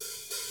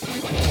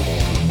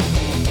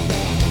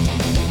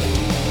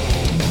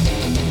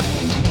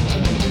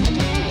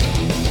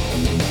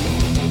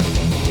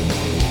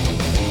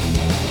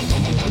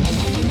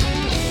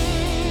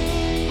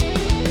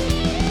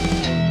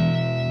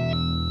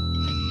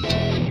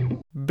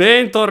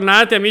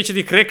Bentornati amici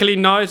di Crackling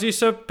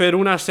Noises per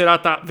una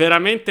serata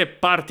veramente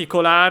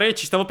particolare.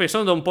 Ci stavo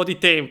pensando da un po' di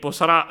tempo,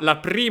 sarà la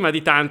prima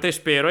di tante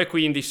spero, e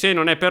quindi se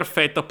non è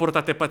perfetta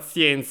portate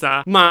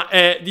pazienza, ma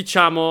è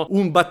diciamo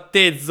un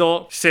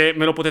battezzo, se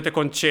me lo potete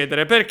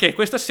concedere, perché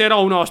questa sera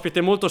ho un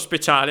ospite molto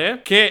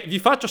speciale che vi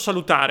faccio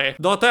salutare.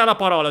 Do a te la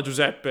parola,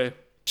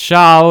 Giuseppe.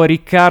 Ciao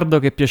Riccardo,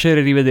 che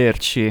piacere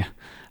rivederci.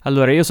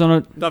 Allora, io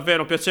sono...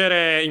 Davvero, un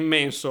piacere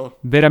immenso.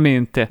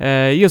 Veramente.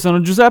 Io sono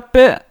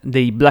Giuseppe,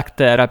 dei Black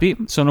Therapy.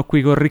 Sono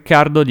qui con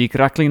Riccardo di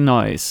Crackling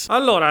Noise.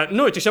 Allora,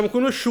 noi ci siamo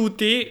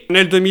conosciuti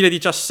nel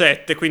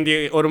 2017,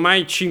 quindi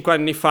ormai 5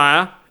 anni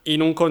fa,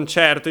 in un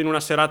concerto, in una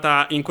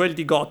serata in quel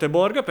di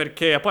Göteborg,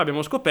 perché poi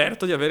abbiamo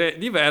scoperto di avere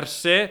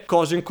diverse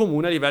cose in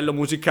comune a livello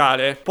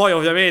musicale. Poi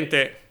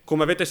ovviamente,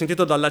 come avete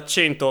sentito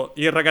dall'accento,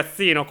 il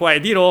ragazzino qua è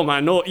di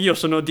Roma, no, io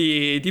sono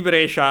di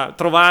Brescia.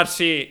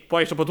 Trovarsi,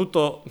 poi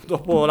soprattutto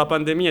dopo la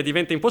pandemia,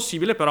 diventa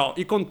impossibile, però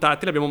i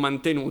contatti li abbiamo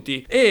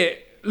mantenuti.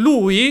 E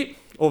lui,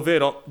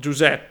 ovvero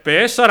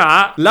Giuseppe,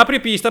 sarà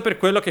l'apripista per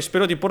quello che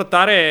spero di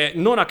portare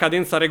non a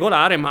cadenza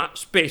regolare, ma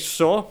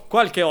spesso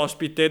qualche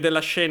ospite della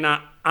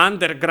scena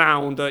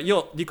underground.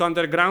 Io dico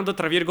underground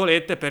tra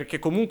virgolette perché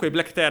comunque i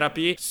Black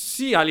Therapy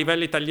sia a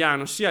livello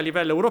italiano sia a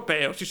livello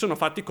europeo si sono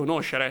fatti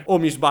conoscere, o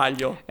mi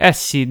sbaglio?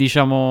 Sì,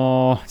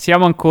 diciamo,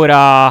 siamo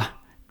ancora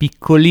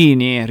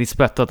piccolini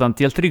rispetto a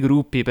tanti altri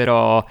gruppi,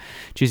 però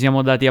ci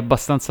siamo dati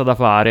abbastanza da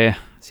fare.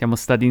 Siamo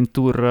stati in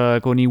tour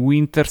con i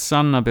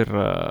Wintersun per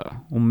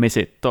un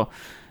mesetto,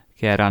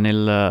 che era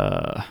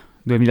nel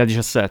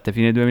 2017,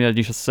 fine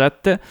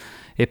 2017.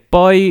 E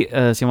poi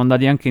siamo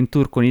andati anche in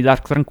tour con i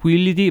Dark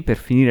Tranquillity per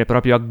finire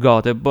proprio a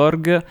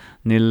Göteborg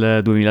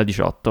nel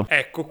 2018.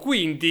 Ecco,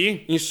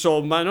 quindi,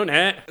 insomma, non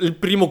è il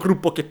primo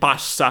gruppo che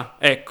passa,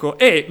 ecco.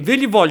 E ve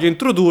li voglio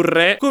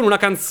introdurre con una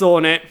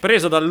canzone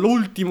presa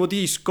dall'ultimo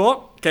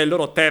disco, che è il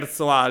loro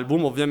terzo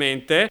album,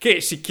 ovviamente,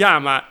 che si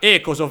chiama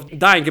Echoes of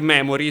Dying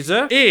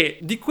Memories. E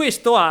di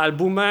questo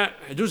album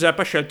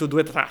Giuseppe ha scelto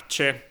due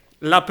tracce.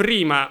 La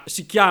prima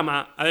si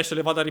chiama, adesso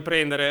le vado a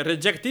riprendere,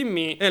 Rejecting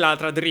Me, e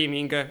l'altra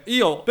Dreaming.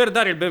 Io, per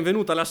dare il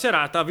benvenuto alla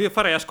serata, vi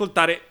farei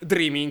ascoltare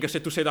Dreaming, se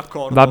tu sei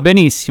d'accordo. Va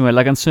benissimo, è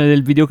la canzone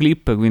del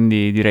videoclip,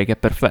 quindi direi che è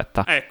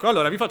perfetta. Ecco,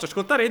 allora vi faccio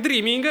ascoltare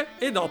Dreaming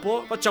e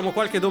dopo facciamo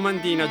qualche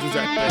domandina a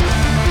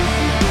Giuseppe.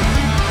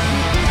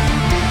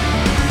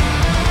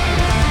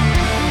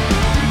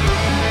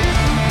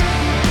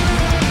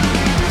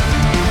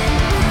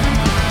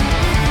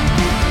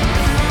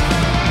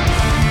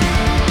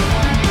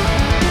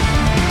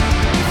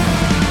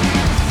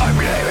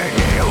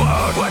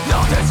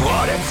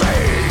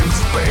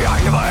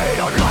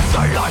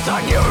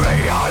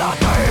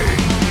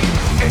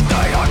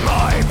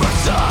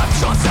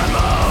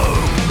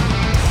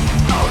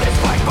 All this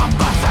fight for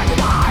us and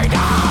hide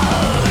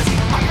us.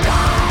 I'm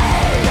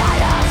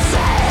blind.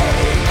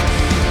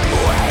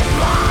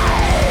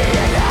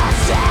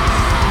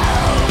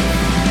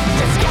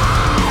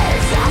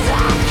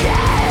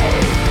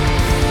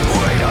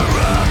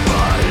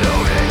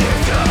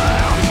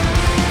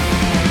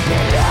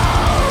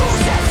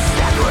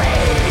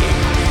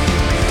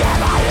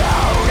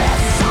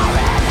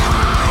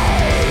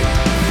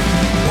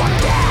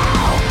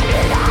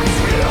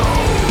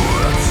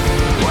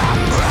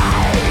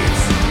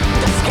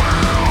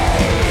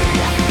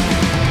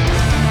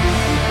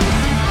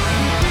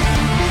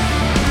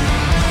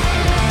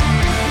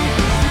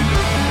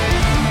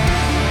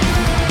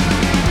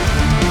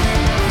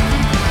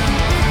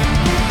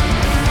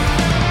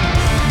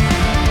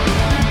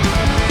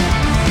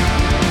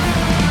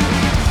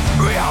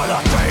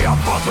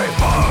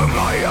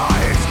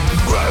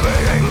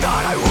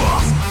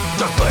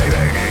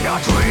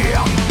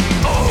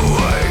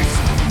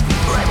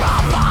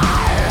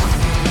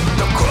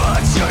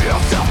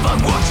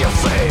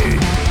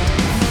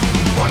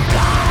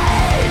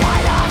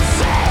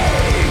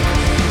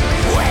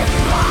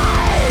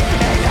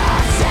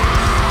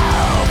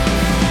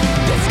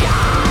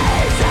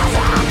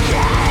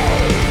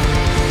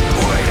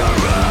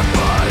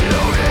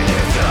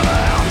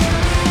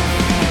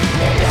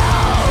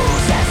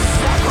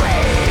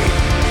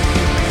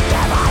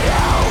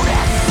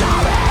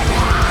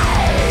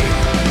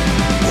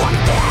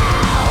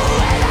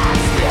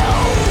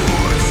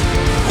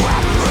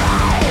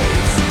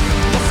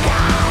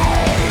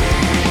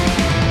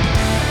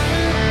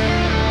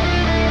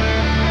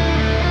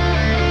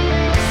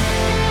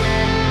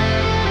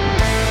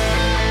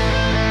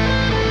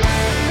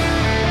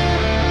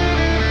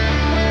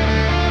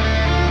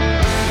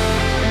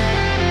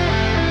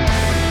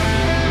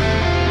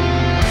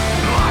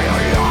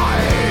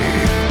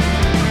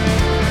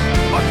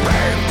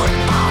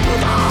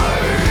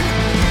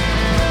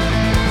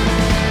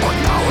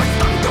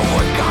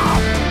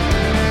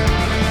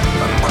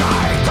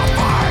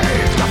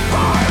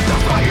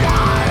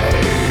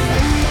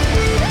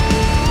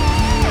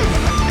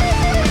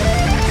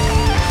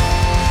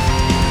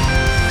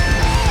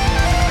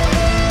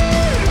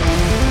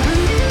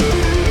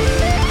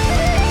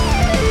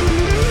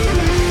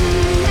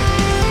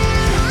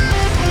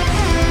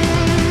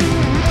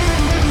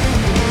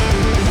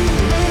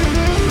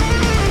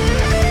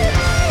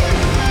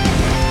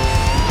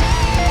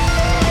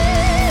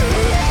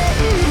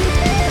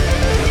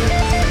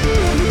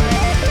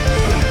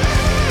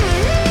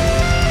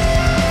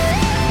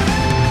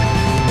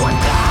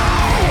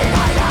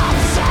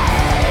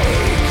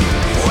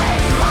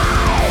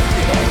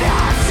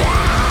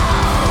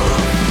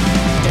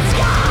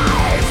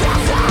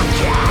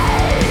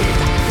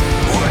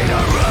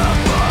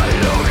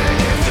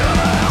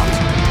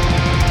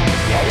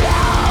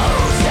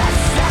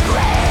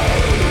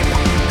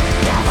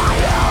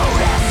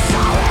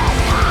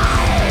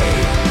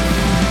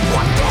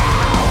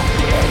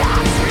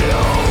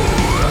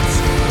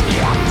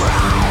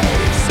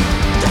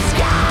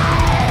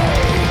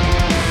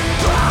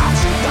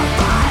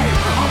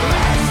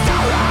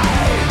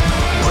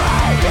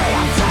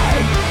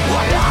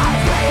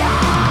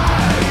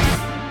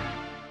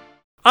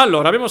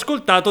 Allora, abbiamo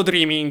ascoltato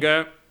Dreaming,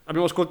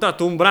 abbiamo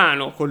ascoltato un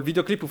brano col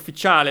videoclip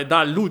ufficiale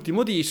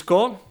dall'ultimo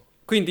disco,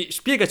 quindi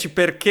spiegaci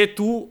perché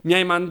tu mi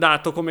hai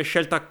mandato come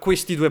scelta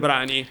questi due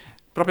brani.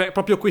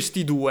 Proprio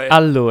questi due.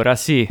 Allora,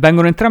 sì,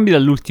 vengono entrambi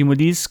dall'ultimo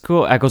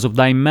disco, Echoes of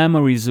Dying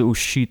Memories,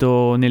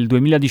 uscito nel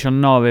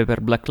 2019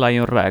 per Black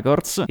Lion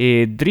Records,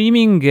 e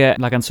Dreaming è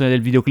la canzone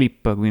del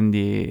videoclip,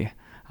 quindi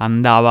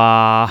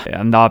andava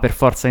per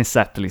forza in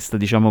setlist,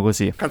 diciamo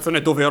così.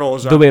 Canzone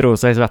doverosa.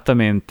 Doverosa,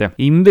 esattamente.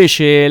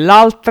 Invece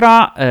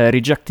l'altra,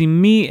 Rejecting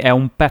Me, è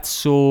un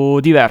pezzo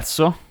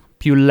diverso,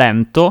 più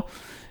lento,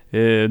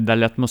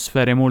 dalle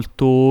atmosfere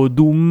molto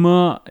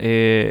doom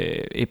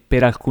e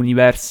per alcuni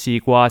versi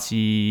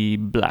quasi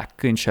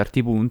black in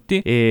certi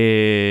punti,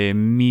 e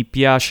mi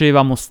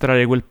piaceva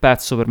mostrare quel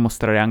pezzo per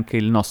mostrare anche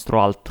il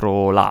nostro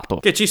altro lato.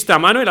 Che ci sta,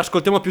 ma noi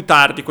l'ascoltiamo più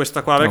tardi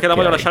questa qua, perché la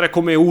voglio Ok. lasciare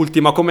come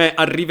ultima, come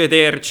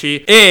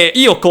arrivederci. E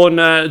io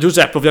con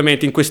Giuseppe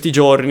ovviamente in questi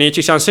giorni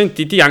ci siamo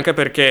sentiti anche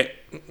perché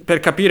per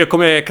capire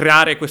come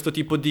creare questo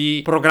tipo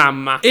di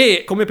programma,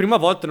 e come prima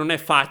volta non è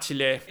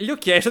facile. Gli ho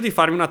chiesto di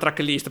farmi una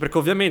tracklist, perché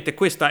ovviamente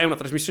questa è una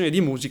trasmissione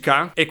di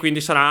musica e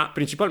quindi sarà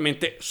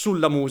principalmente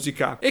sulla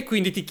musica, e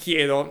quindi ti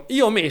chiedo,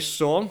 io ho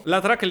messo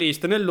la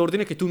tracklist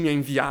nell'ordine che tu mi hai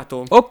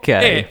inviato. Ok.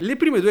 E le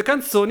prime due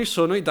canzoni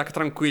sono i Dark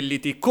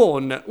Tranquillity,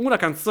 con una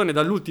canzone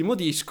dall'ultimo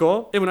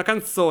disco e una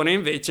canzone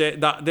invece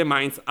da The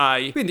Mind's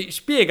Eye. Quindi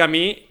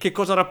spiegami che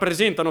cosa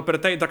rappresentano per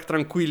te i Dark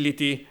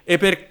Tranquillity e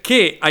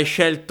perché hai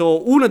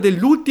scelto una dell'ultimo,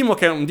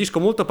 che è un disco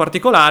molto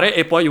particolare,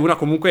 e poi una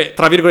comunque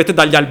tra virgolette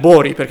dagli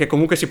albori, perché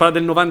comunque si parla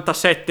del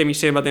 97 mi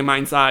sembra, The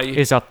Mind's Eye.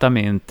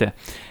 Esattamente.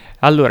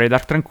 Allora, i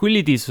Dark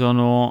Tranquillity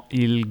sono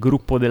il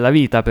gruppo della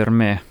vita per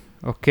me,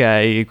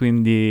 ok?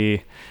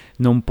 Quindi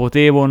non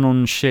potevo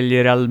non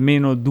scegliere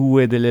almeno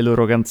due delle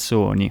loro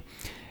canzoni.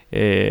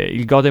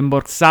 Il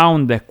Gothenburg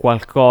Sound è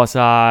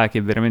qualcosa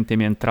che veramente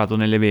mi è entrato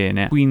nelle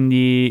vene,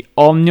 quindi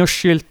ne ho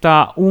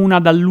scelta una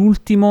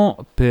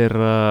dall'ultimo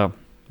per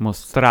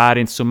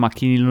mostrare, insomma, a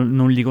chi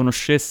non li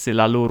conoscesse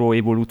la loro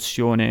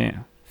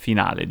evoluzione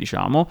finale,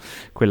 diciamo,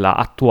 quella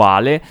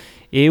attuale,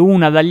 e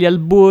una dagli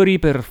albori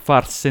per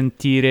far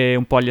sentire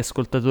un po' agli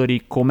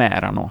ascoltatori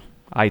com'erano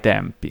ai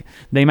tempi.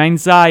 Dai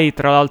Mind's Eye,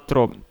 tra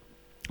l'altro,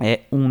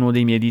 è uno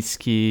dei miei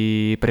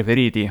dischi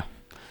preferiti.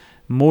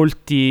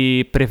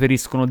 Molti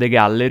preferiscono The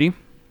Gallery,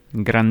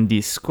 gran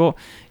disco.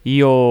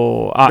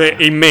 Io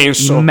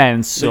immenso.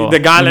 The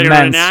Gallery immenso,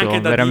 non è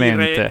neanche da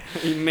veramente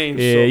dire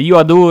immenso. Io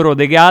adoro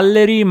The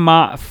Gallery,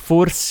 ma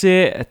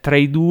forse tra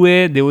i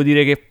due devo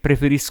dire che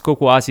preferisco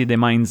quasi The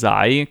Mind's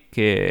Eye,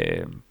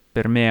 che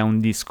per me è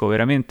un disco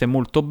veramente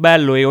molto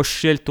bello, e ho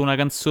scelto una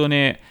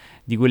canzone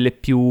di quelle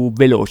più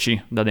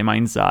veloci da The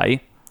Mind's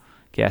Eye,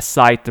 che è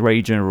Sight,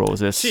 Rage and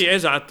Roses. Sì,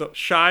 esatto,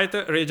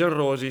 Sight, Rage and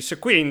Roses.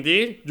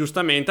 Quindi,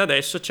 giustamente,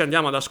 adesso ci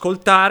andiamo ad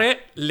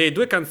ascoltare le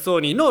due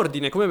canzoni in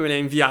ordine come me le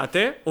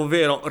inviate,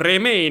 ovvero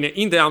Remain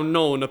in the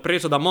Unknown,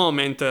 preso da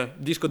Moment,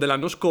 disco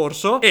dell'anno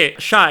scorso, e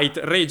Sight,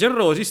 Rage and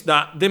Roses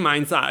da The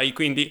Mind's Eye.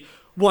 Quindi,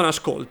 buon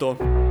ascolto.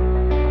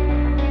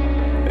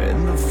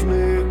 In the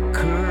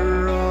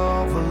flicker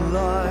of a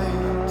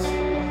light,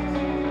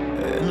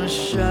 in a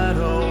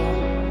shadow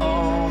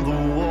on the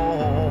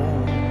wall,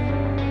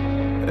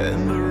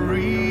 and the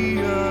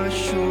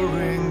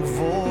reassuring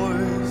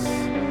voice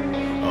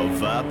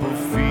of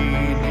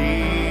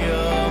Apophenia,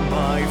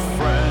 my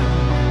friend.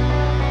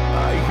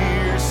 I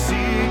hear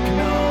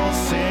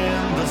signals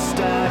in the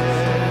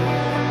static,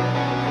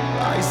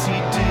 I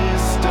see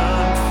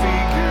distant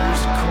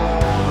figures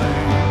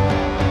calling,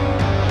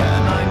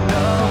 and I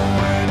know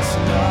it's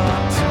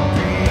not to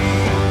be.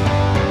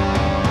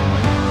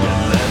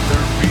 And let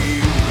there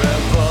be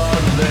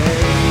revelation.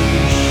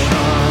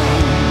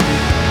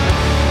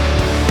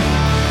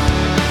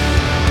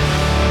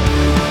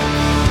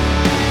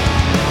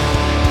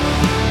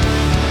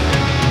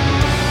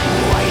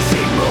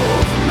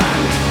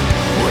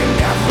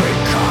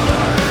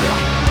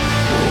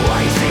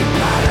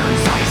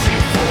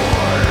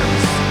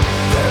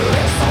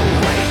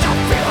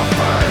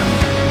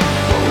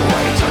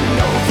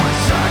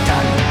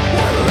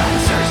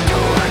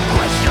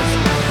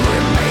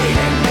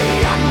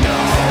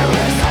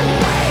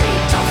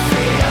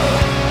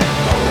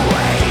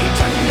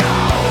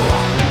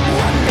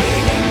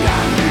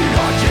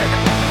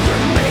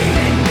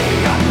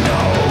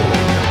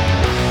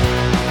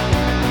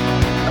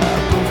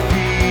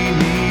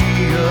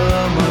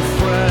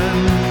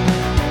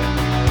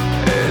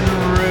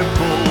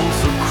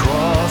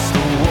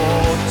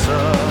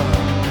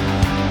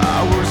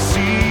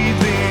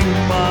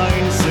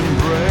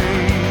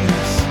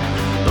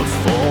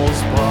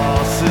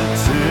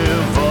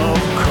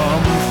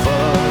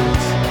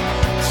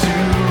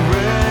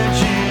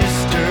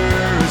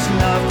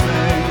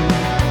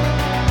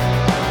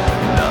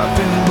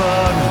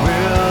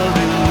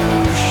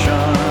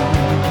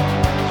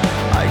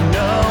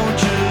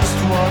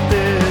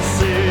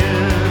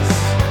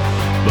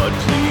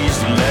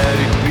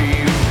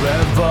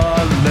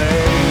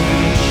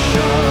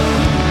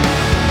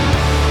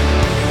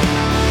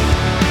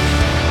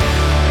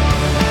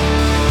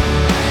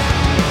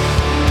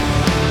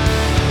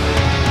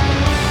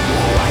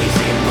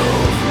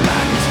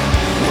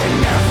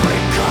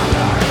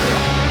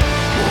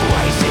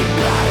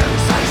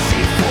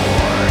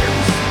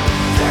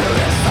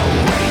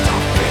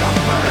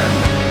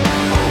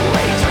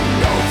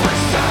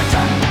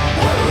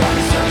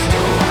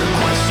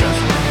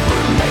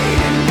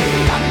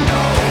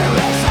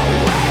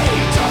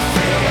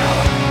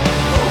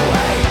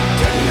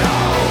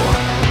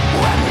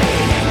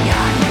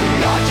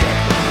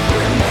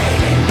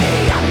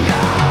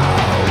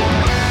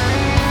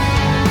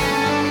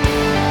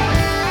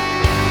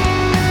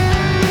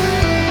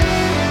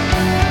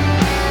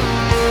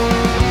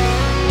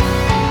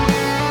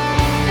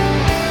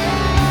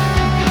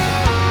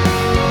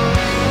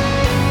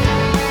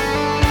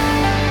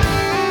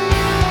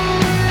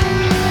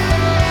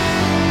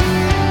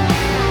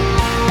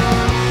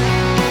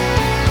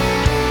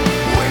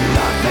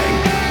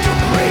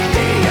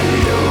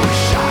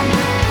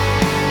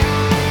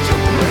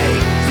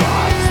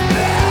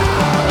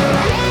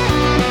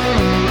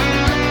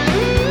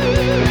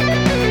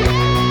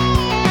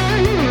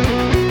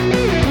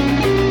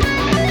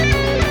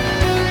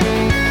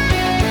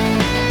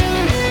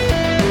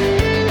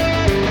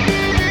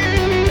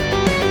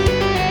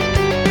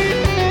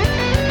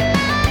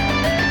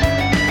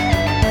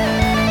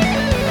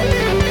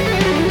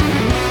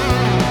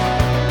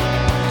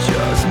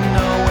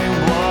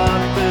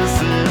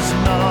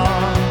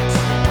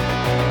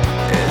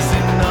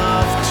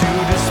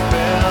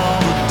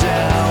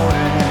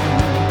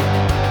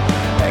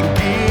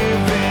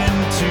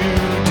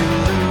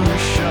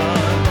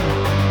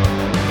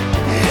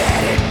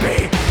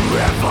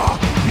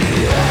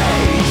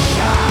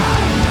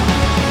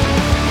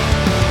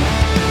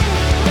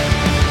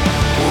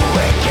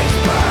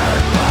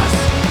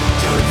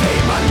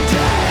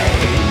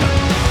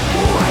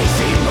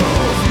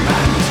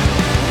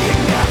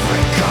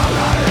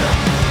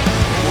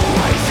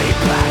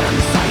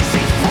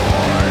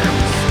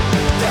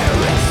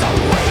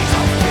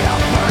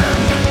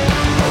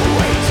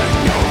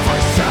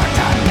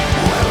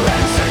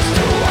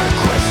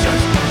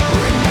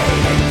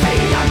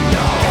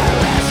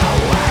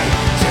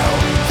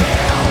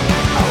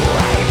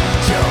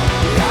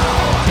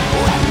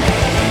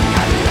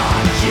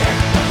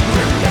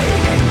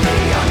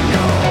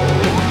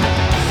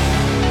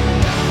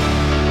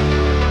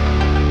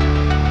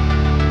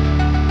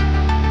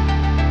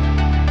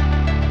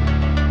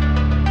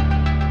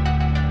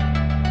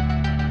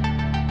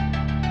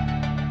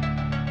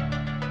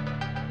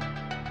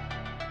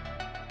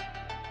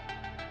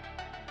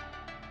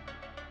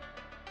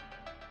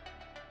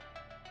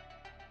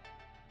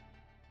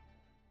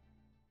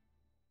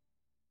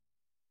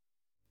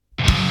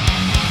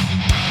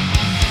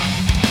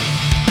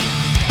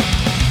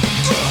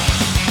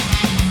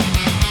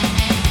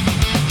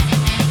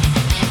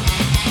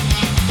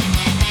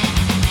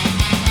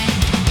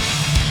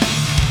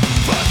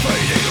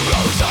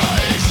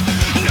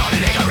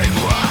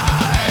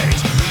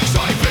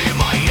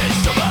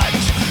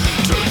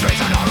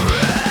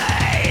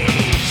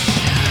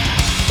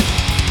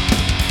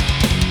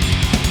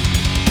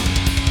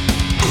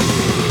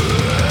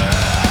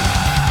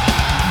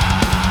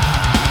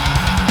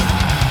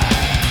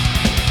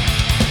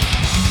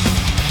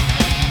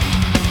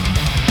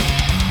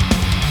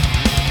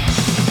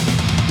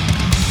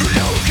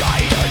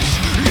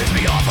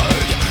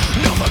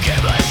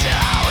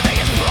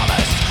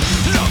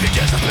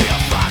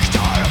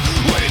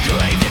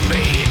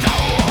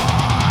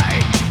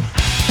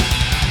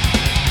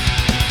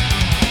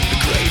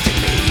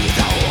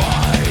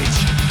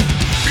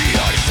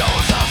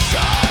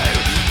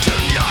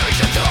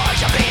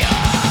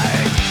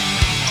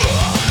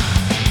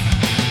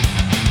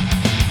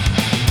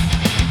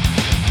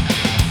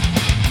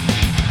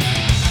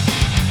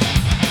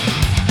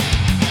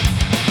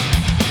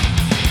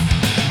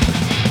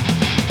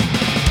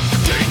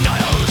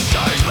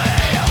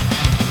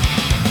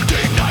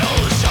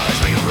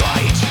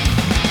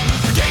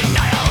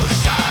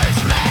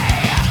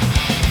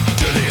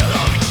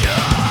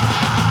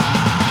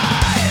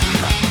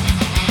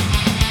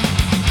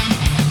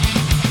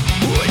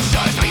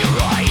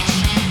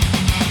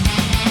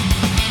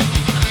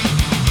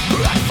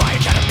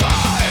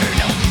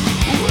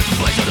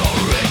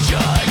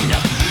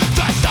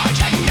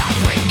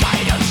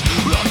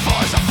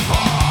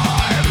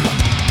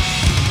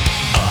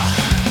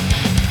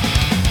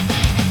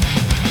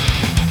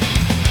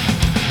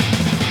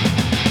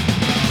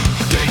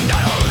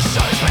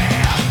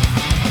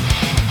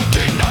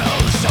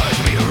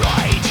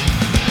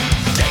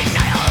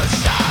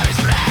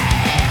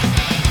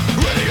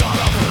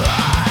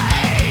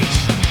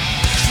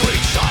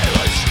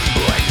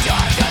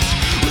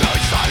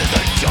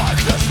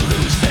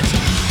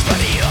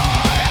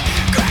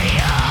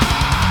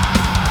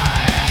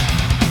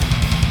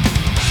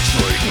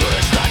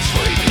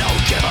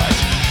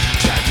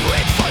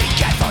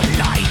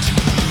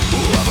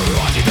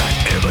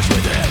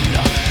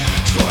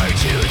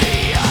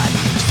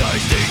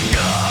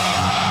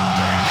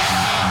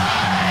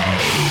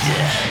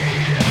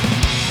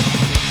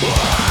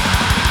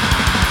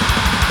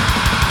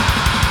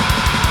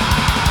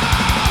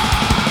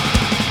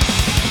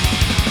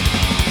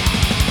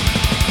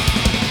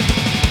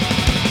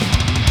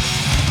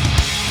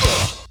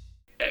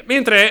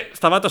 mentre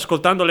stavate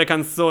ascoltando le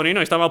canzoni,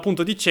 noi stavamo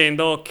appunto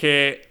dicendo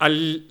che a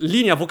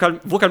linea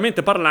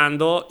vocalmente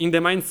parlando, In The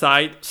Mind's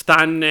Eye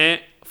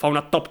Stanne fa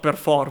una top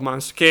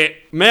performance,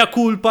 che mea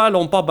culpa l'ho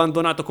un po'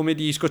 abbandonato come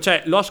disco,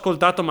 cioè l'ho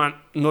ascoltato ma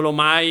non l'ho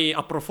mai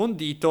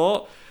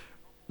approfondito.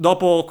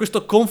 Dopo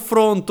questo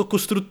confronto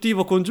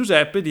costruttivo con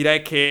Giuseppe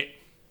direi che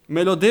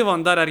me lo devo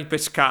andare a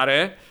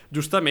ripescare,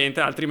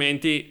 giustamente,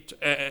 altrimenti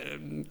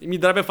mi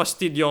darebbe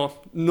fastidio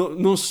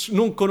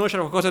non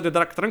conoscere qualcosa di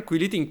Dark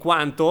Tranquillity, in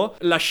quanto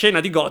la scena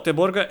di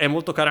Göteborg è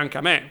molto cara anche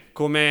a me.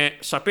 Come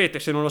sapete,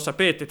 se non lo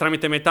sapete,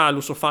 tramite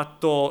Metallus ho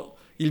fatto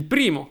il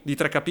primo di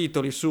 3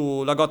 capitoli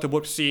sulla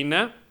Göteborg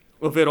scene,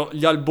 ovvero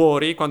gli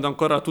albori, quando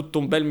ancora era tutto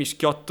un bel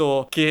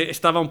mischiotto che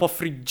stava un po'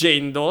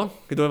 friggendo,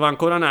 che doveva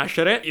ancora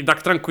nascere. I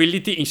Dark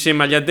Tranquillity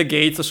insieme agli At The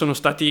Gates sono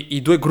stati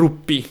i 2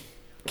 gruppi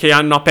che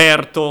hanno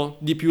aperto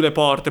di più le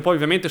porte. Poi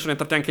ovviamente sono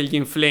entrati anche gli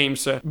In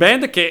Flames,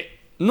 band che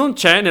non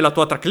c'è nella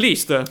tua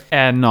tracklist.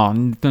 No,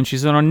 non ci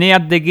sono né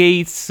At The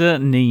Gates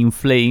né In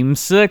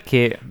Flames,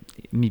 che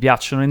mi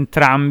piacciono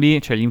entrambi,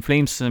 cioè gli In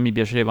Flames mi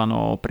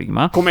piacevano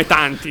prima. Come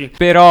tanti.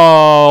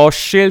 Però ho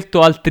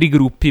scelto altri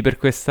gruppi per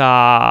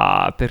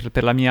questa,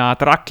 per la mia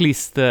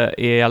tracklist,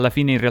 e alla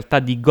fine in realtà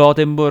di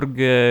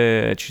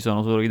Gothenburg ci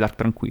sono solo i Dark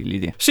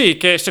Tranquillity. Sì,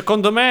 che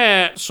secondo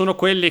me sono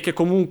quelli che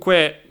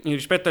comunque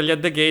rispetto agli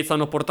At The Gates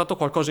hanno portato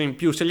qualcosa in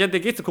più. Se gli At The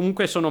Gates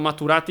comunque sono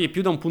maturati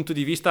più da un punto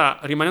di vista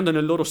rimanendo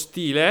nel loro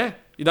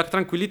stile, i Dark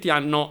Tranquillity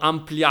hanno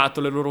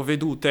ampliato le loro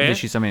vedute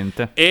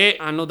Decisamente. e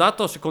hanno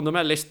dato, secondo me,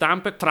 alle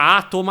stampe tra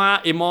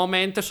Atoma e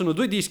Moment. Sono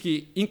 2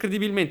 dischi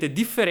incredibilmente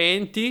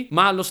differenti,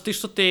 ma allo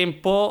stesso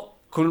tempo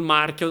con il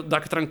marchio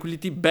Dark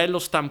Tranquillity bello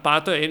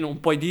stampato, e non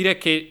puoi dire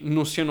che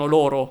non siano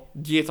loro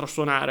dietro a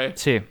suonare.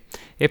 Sì,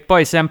 e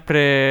poi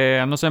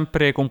hanno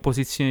sempre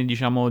composizioni,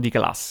 diciamo, di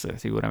classe,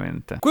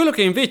 sicuramente. Quello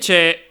che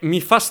invece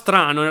mi fa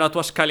strano nella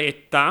tua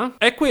scaletta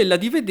è quella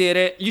di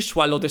vedere gli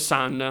Swallow the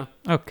Sun.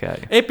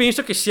 Ok. E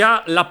penso che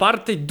sia la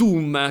parte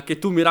Doom che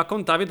tu mi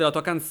raccontavi della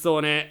tua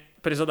canzone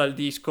presa dal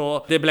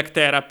disco The Black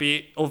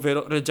Therapy,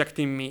 ovvero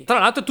Rejecting Me. Tra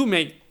l'altro tu mi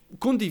hai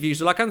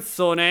condiviso la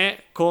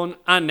canzone con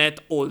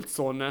Annette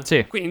Olson.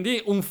 Sì.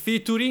 Quindi un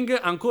featuring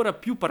ancora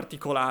più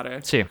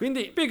particolare. Sì.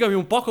 Quindi spiegami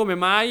un po' come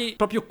mai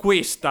proprio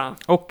questa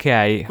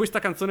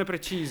canzone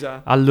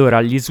precisa.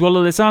 Allora, gli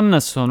Swallow the Sun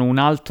sono un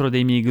altro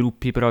dei miei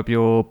gruppi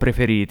proprio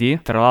preferiti,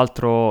 tra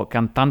l'altro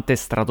cantante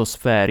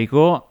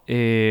stratosferico,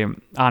 e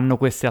hanno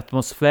queste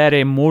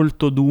atmosfere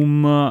molto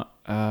doom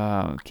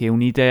che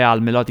unite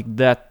al melodic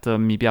death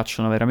mi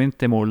piacciono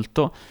veramente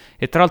molto.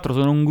 E tra l'altro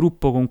sono un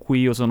gruppo con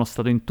cui io sono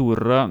stato in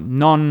tour,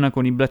 non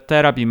con i Black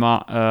Therapy,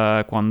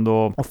 ma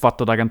quando ho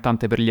fatto da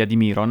cantante per gli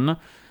Adimiron.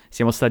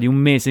 Siamo stati un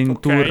mese in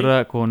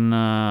tour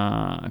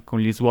con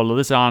gli Swallow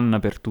the Sun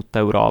per tutta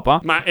Europa.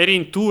 Ma eri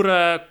in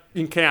tour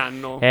in che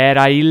anno?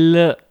 Era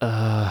il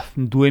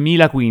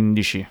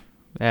 2015.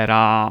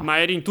 Ma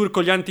eri in tour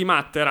con gli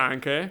Antimatter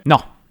anche?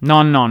 No.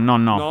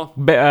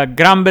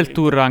 Gran bel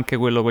tour anche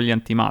quello con gli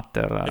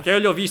Antimatter. Perché io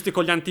li ho visti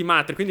con gli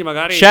Antimatter, quindi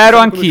magari c'ero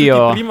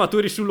anch'io. Prima tu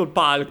eri sul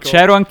palco.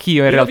 C'ero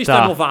anch'io in realtà. Io l'ho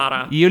vista a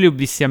Novara. Io li ho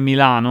visti a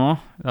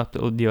Milano.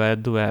 Oddio,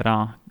 dove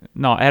era?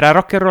 No, era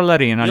Rock and Roll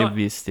Arena, li ho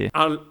visti.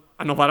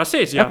 A Novara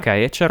Sesia. Ok,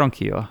 e c'ero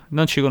anch'io.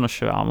 Non ci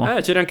conoscevamo.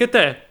 C'eri anche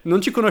te.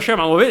 Non ci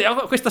conoscevamo. Vedi,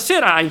 questa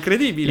sera è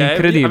incredibile.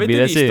 Incredibile,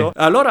 avete visto? sì.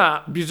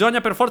 Allora bisogna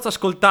per forza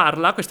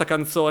ascoltarla, questa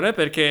canzone,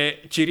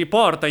 perché ci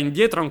riporta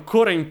indietro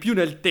ancora in più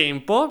nel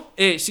tempo,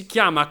 e si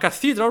chiama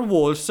Cathedral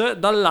Walls,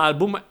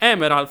 dall'album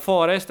Emerald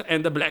Forest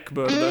and the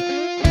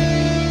Blackbird.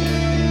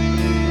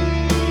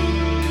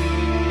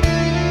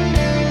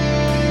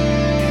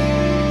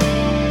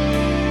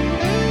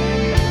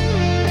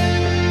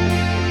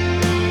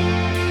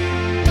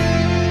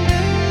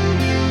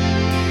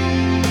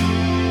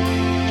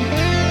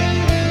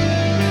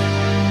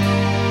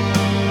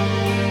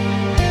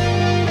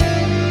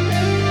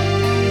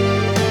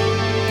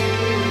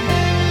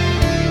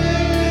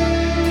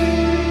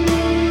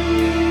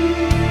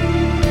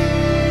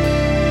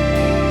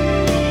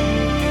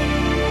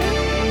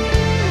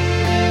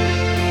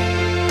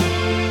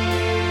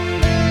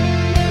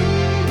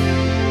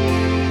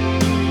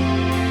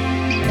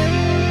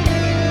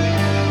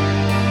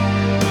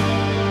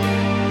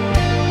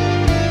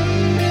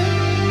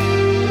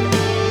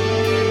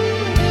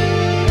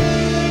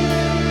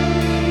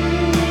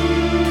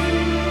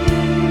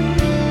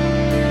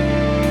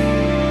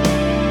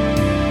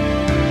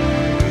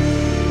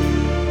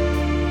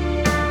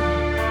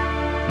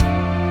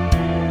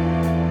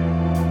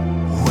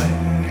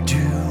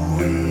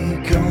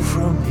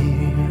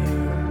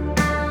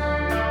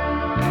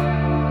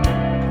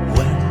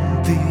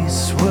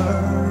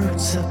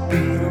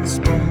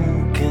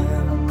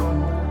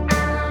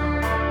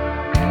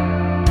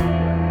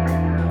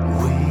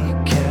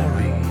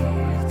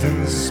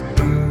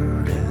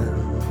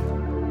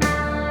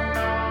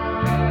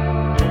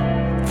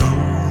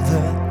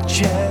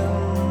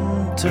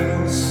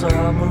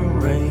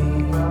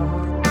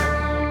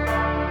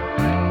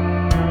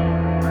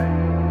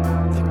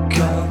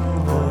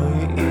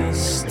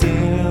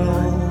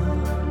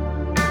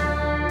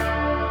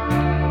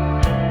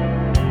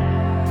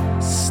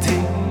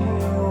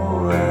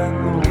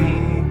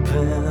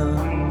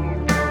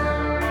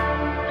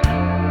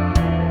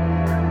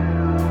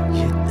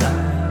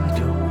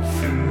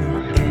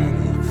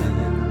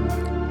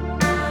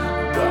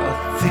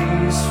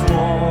 these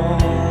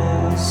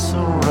walls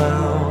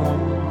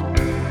around.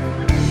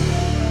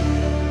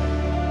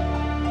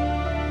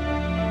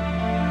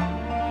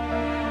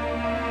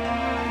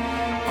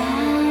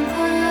 And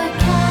the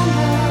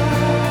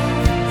candles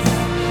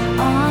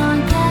on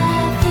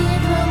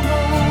cathedral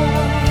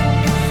walls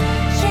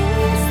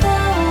chase the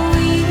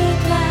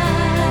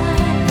weekend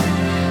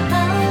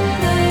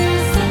under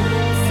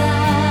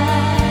sunsides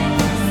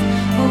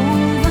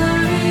over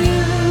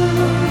you,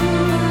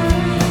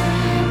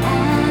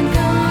 and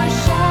your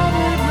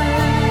shattered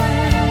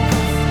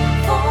words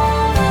for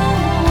the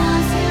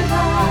ones who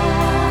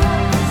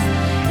lost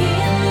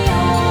in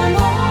your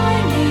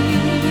morning.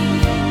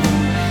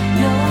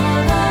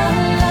 You're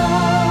alone,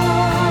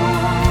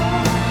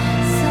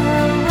 so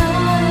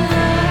alone.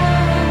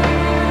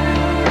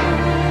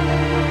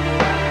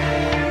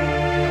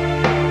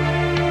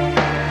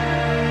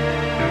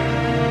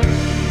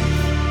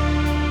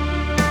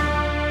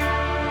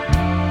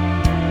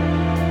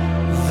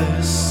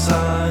 This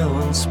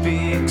silence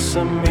speaks a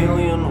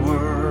million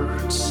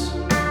words,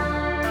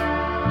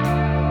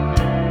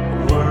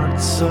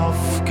 words of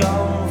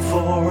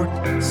comfort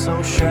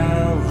so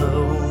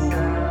shallow.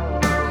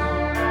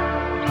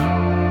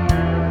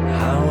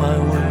 How I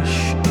wish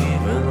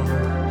even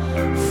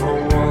for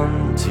one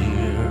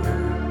tear,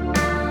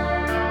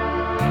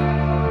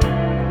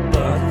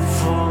 but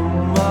for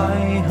my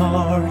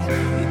heart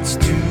it's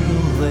too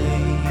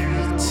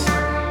late.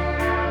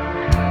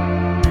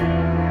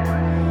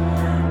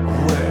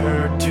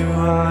 Where do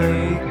I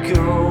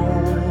go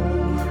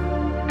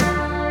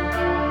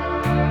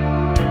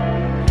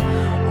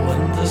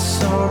when the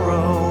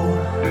sorrow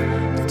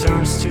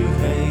turns to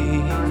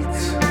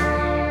hate?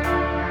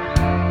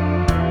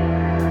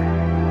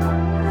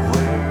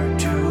 Where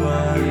do I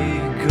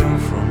go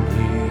from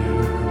here?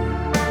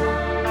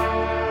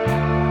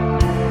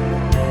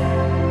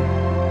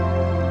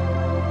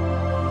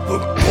 The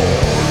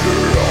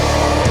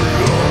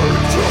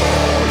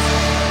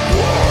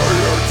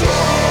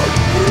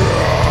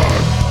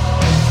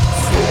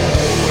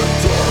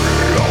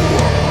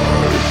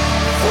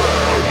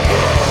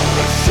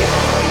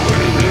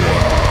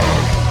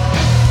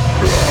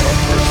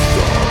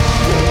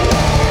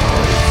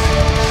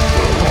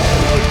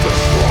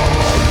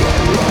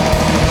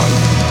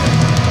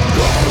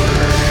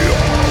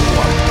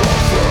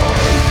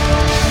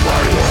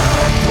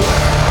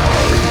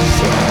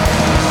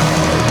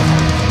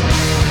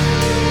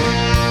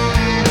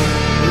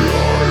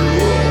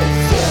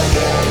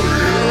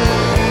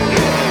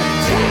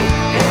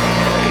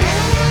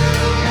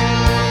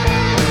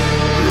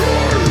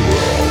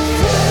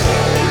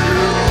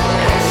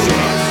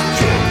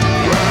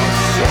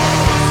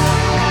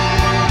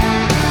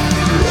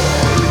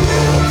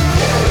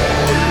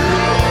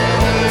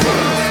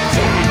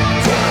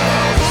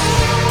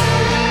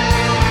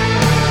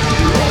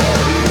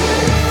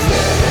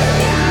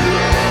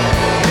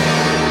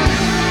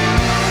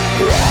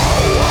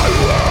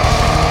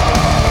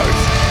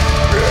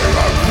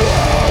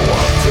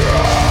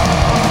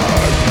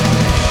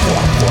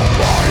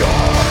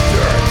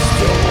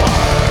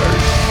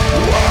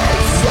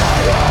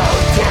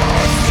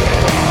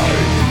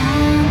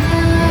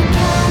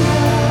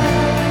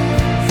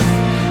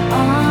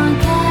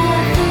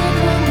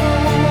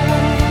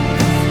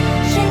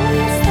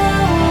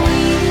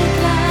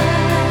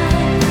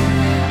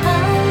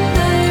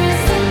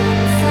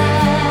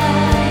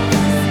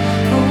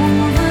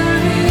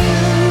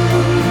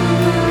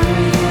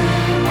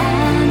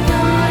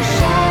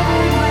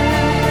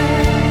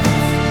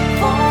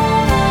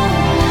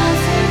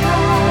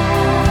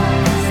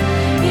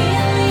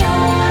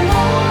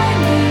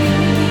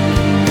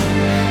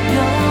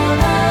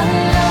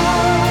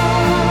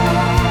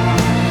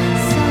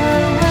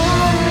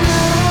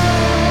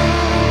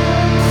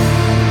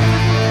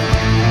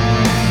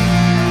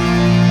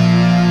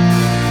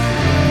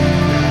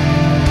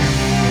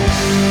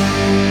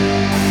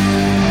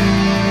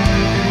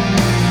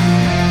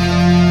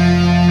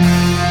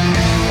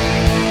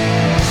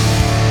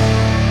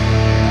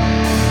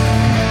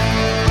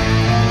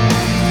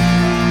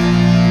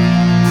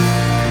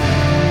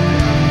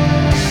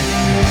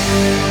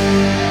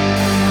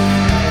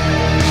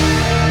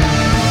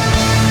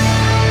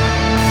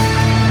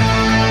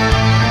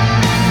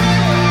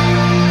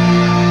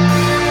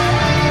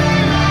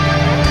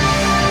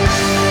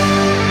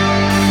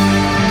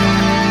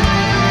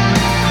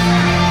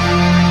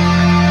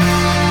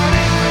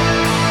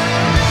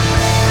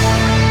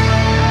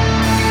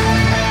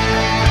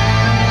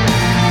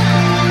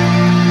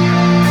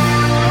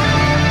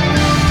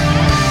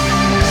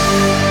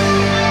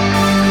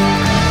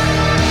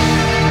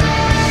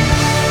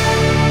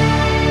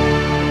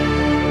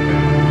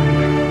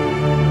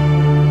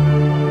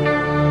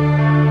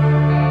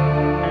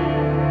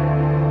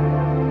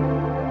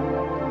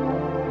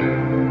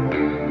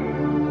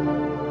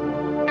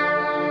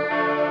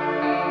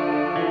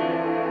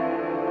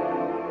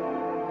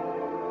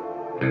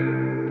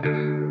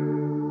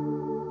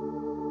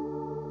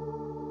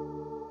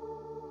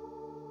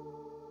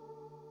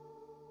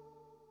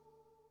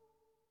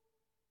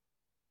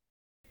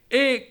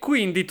E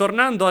quindi,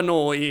 tornando a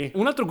noi,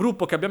 un altro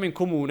gruppo che abbiamo in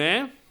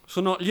comune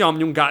sono gli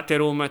Omnium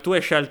Gatherum. Tu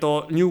hai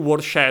scelto New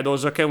World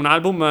Shadows, che è un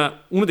album,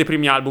 uno dei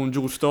primi album,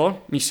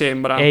 giusto? Mi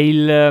sembra.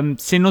 È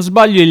se non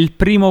sbaglio, è il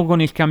primo con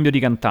il cambio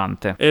di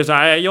cantante.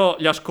 Esatto, io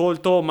li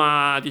ascolto,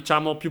 ma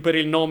diciamo più per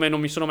il nome,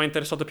 non mi sono mai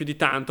interessato più di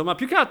tanto. Ma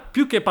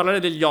più che parlare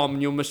degli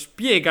Omnium,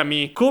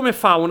 spiegami come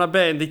fa una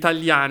band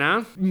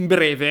italiana, in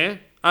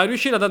breve, a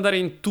riuscire ad andare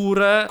in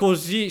tour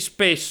così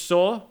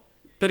spesso,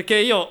 perché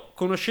io,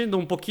 conoscendo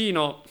un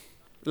pochino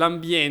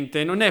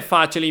l'ambiente, non è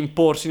facile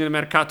imporsi nel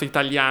mercato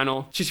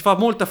italiano, ci si fa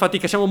molta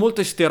fatica, siamo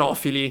molto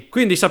esterofili,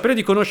 quindi sapere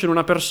di conoscere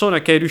una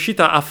persona che è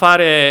riuscita a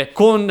fare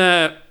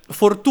con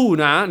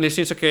fortuna, nel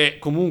senso che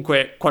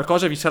comunque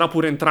qualcosa vi sarà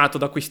pure entrato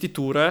da questi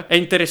tour, è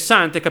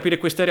interessante capire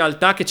queste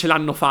realtà che ce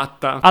l'hanno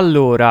fatta.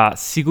 Allora,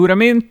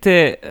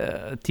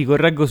 sicuramente ti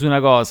correggo su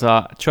una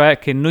cosa, cioè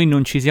che noi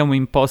non ci siamo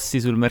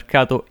imposti sul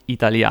mercato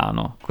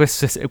italiano.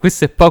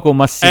 Questo è poco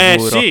ma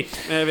sicuro. Sì,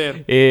 è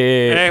vero.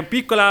 È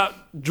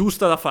piccola,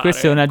 giusta da fare.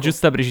 Questa è una ecco.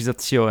 giusta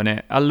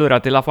precisazione. Allora,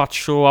 te la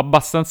faccio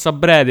abbastanza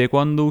breve.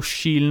 Quando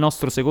uscì il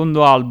nostro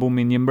secondo album,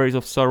 In the Embrace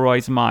of Sorrow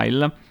I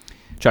Smile,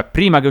 cioè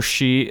prima che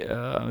uscì,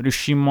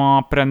 riuscimmo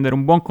a prendere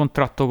un buon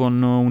contratto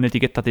con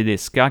un'etichetta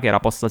tedesca che era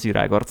Apostasy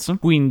Records.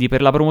 Quindi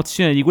per la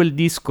promozione di quel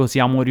disco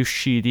siamo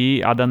riusciti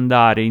ad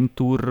andare in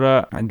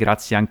tour,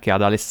 grazie anche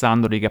ad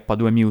Alessandro di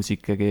K2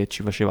 Music che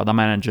ci faceva da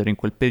manager in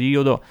quel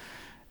periodo.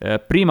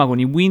 Prima con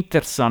i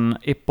Wintersun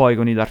e poi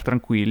con i Dark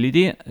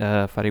Tranquillity,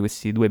 fare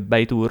questi due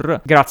bei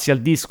tour. Grazie al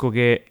disco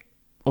che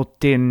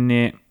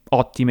ottenne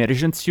ottime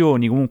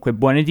recensioni, comunque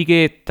buona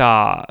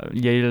etichetta,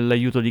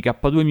 l'aiuto di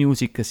K2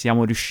 Music,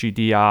 siamo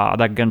riusciti ad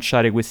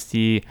agganciare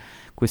questi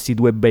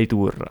due bei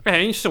tour.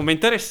 Insomma,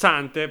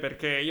 interessante,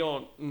 perché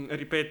io,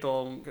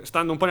 ripeto,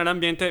 stando un po'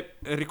 nell'ambiente,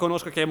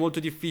 riconosco che è molto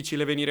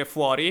difficile venire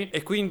fuori,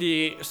 e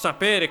quindi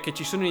sapere che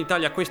ci sono in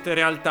Italia queste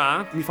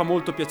realtà mi fa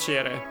molto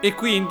piacere. E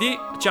quindi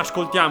ci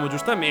ascoltiamo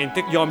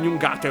giustamente gli Omnium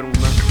Gatherum.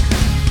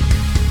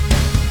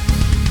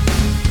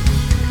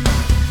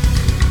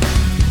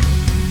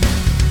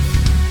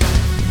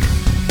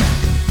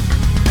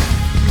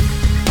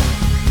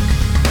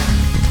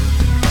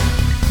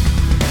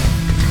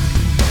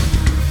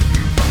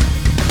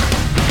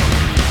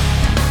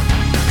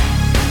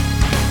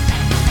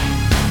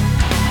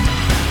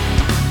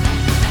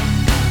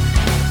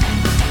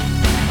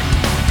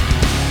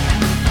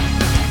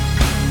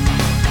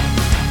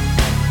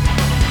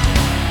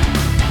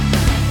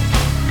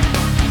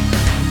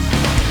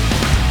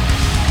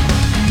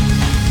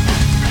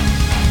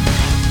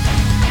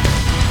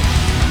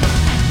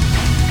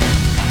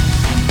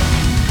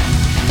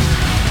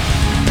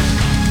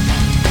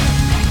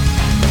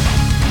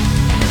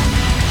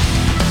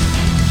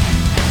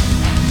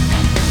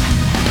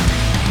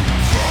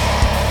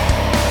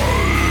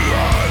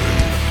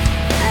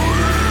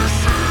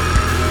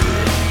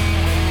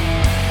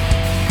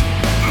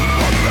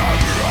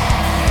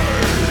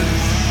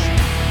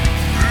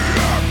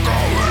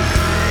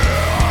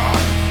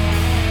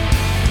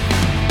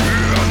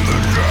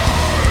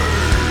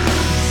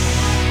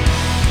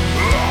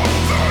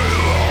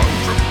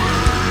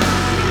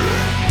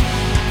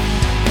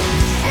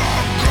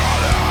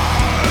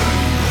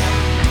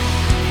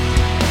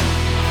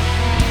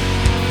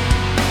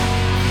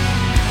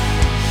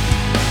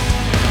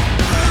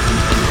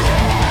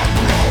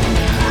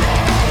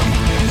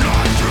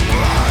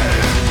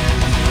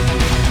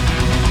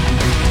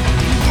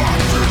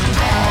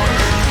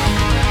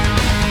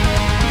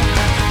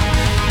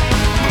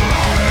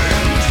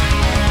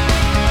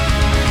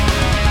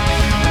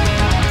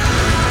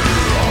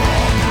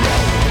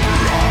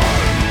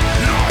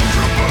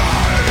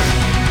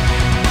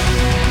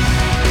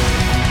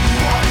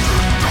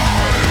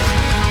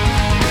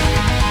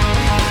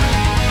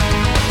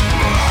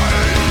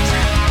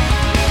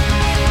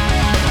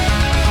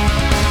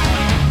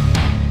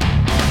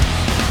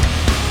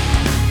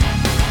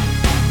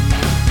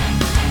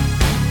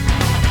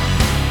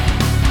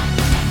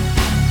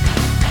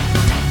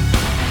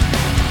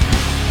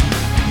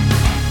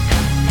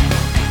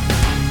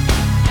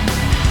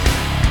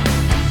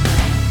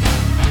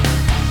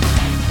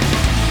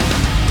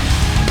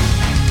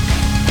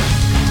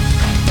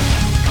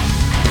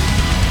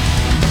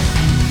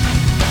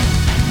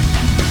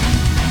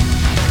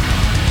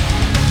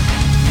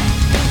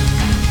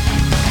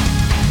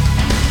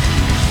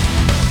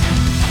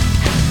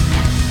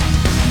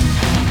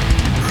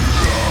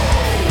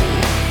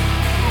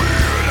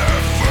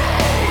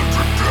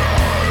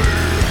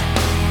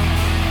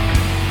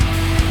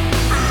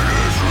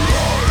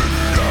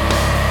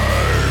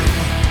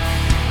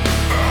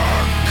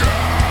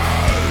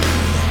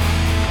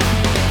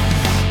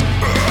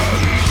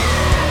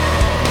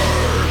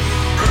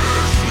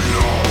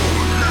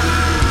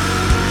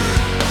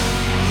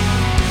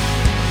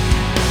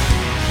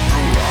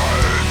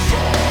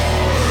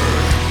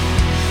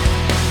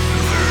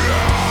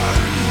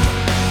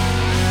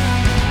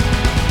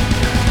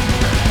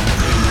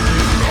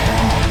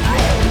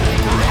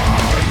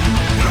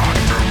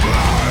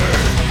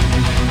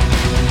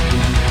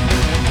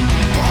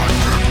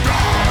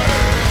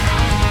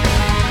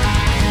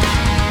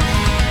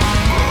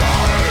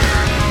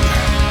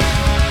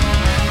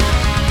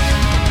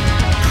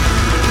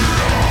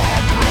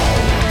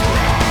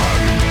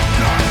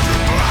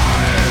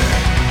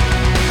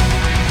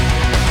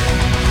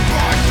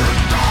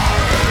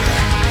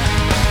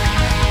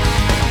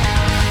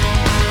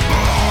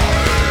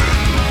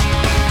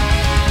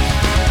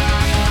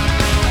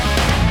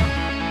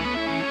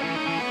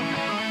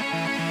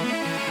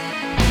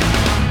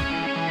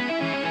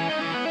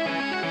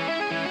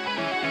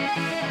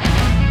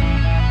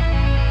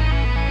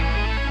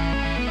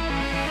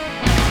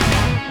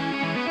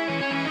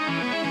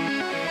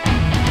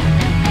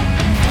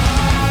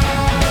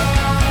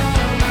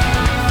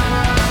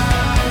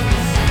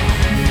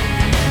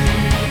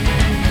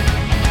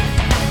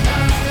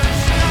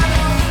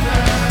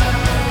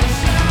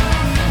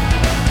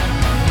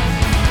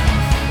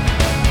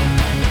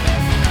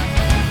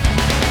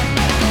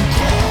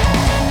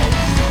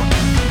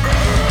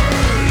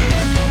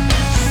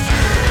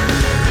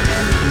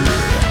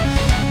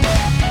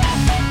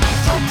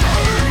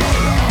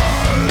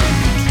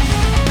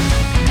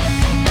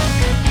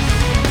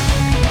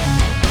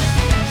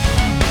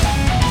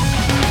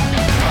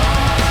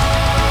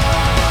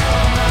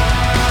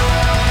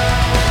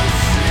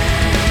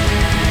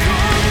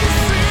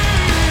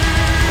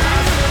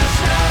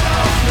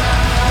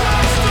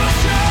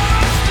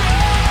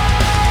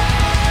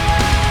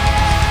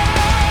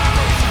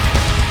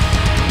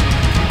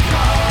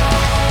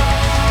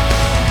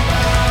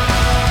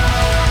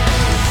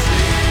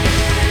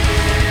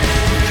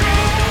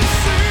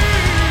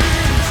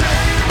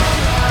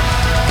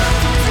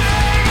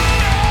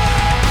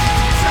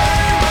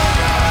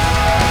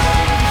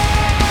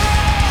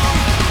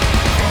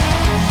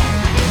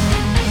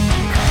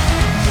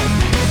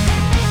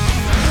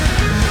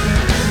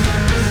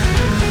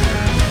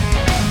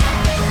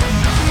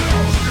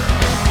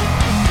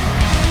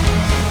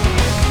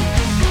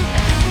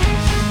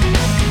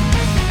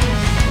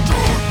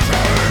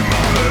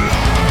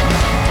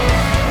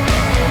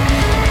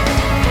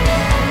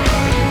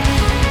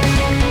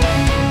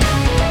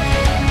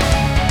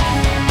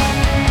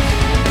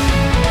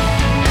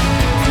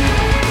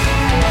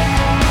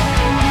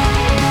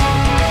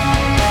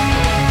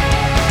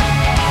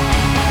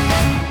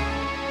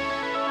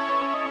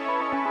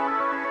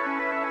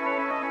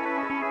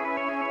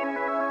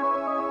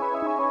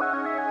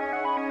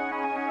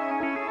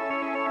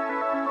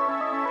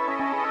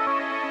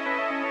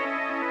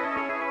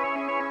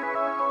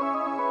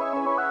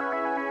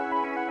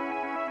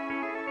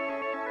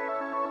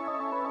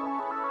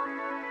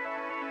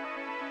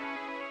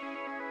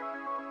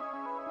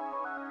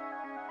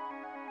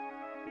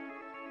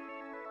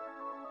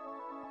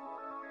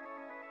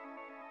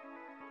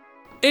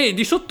 E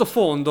di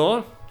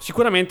sottofondo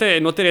sicuramente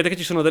noterete che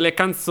ci sono delle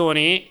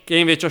canzoni che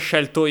invece ho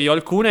scelto io,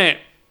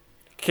 alcune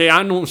che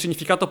hanno un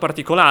significato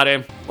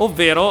particolare,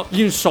 ovvero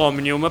gli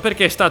Insomnium,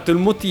 perché è stato il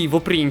motivo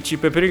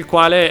principe per il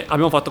quale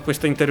abbiamo fatto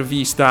questa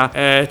intervista.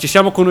 Ci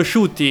siamo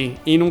conosciuti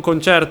in un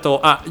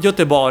concerto a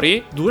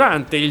Göteborg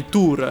durante il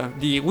tour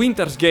di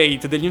Winter's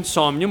Gate degli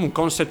Insomnium, un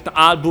concept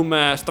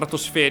album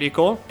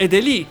stratosferico, ed è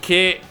lì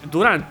che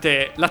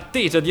durante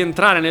l'attesa di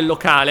entrare nel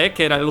locale,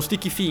 che era lo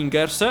Sticky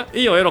Fingers,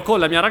 io ero con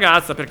la mia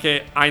ragazza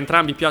perché a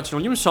entrambi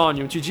piacciono gli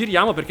Insomnium, ci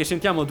giriamo perché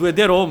sentiamo due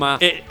de Roma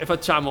e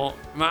facciamo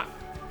ma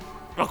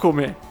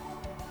come?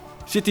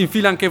 Siete in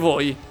fila anche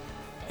voi?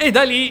 E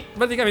da lì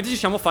praticamente ci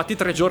siamo fatti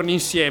 3 giorni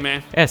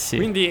insieme. Sì.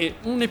 Quindi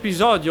un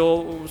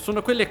episodio,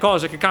 sono quelle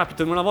cose che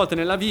capitano una volta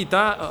nella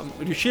vita,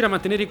 riuscire a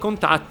mantenere i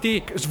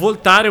contatti,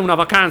 svoltare una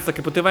vacanza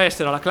che poteva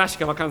essere la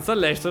classica vacanza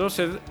all'estero,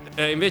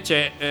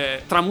 invece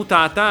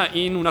tramutata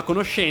in una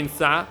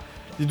conoscenza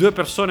di 2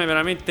 persone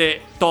veramente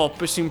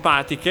top,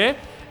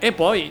 simpatiche. E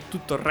poi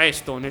tutto il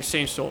resto, nel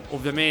senso,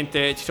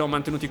 ovviamente ci siamo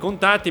mantenuti i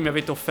contatti, mi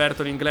avete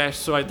offerto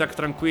l'ingresso ai Dark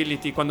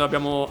Tranquillity quando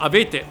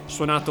avete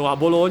suonato a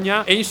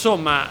Bologna e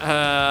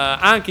insomma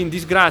anche in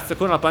disgrazia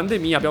con la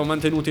pandemia abbiamo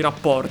mantenuto i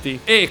rapporti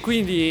e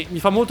quindi mi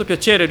fa molto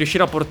piacere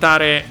riuscire a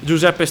portare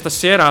Giuseppe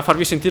stasera, a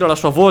farvi sentire la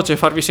sua voce,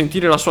 farvi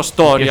sentire la sua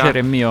storia. Il piacere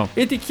è mio.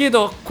 E ti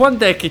chiedo,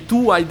 quando è che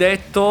tu hai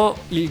detto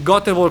il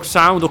Göteborg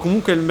Sound o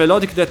comunque il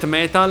Melodic Death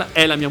Metal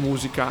è la mia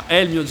musica, è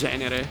il mio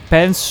genere?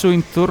 Penso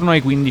intorno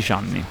ai 15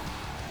 anni.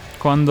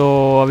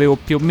 Quando avevo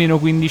più o meno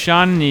 15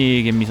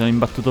 anni che mi sono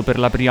imbattuto per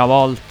la prima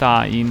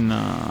volta in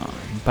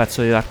un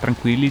pezzo di Dark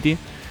Tranquillity.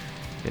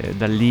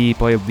 Da lì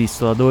poi ho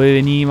visto da dove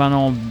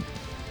venivano,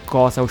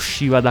 cosa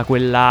usciva da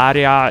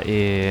quell'area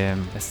e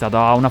è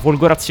stata una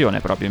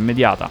folgorazione proprio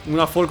immediata.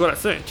 Una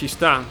folgorazione, ci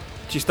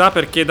sta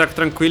perché Dark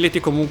Tranquillity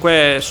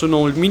comunque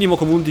sono il minimo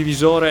comune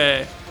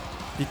divisore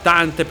di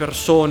tante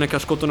persone che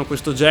ascoltano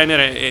questo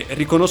genere e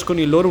riconoscono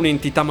in loro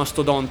un'entità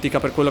mastodontica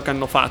per quello che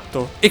hanno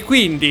fatto. E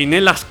quindi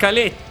nella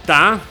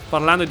scaletta,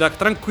 parlando di Dark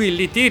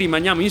Tranquillity,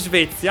 rimaniamo in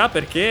Svezia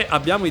perché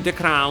abbiamo i The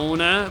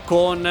Crown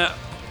con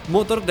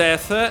Motor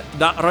Death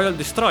da Royal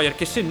Destroyer,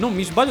 che se non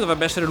mi sbaglio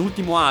dovrebbe essere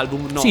l'ultimo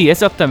album, no? Sì,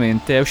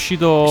 esattamente, è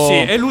uscito... Sì,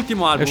 è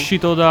l'ultimo album. È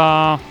uscito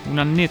da un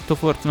annetto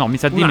forse, no, mi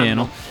sa di Un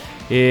meno. anno.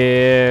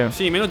 E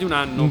Sì, meno di un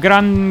anno.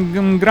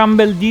 un gran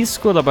bel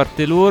disco da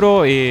parte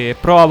loro e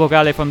prova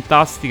vocale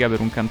fantastica per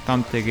un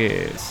cantante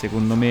che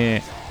secondo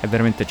me è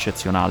veramente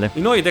eccezionale.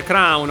 Noi The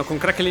Crown con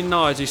Crackling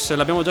Noises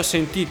l'abbiamo già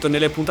sentito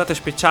nelle puntate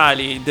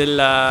speciali degli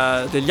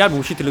album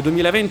usciti nel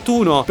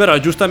 2021, però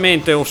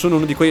giustamente sono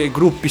uno di quei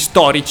gruppi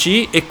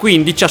storici e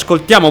quindi ci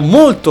ascoltiamo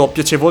molto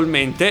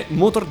piacevolmente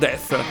Motor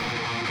Death.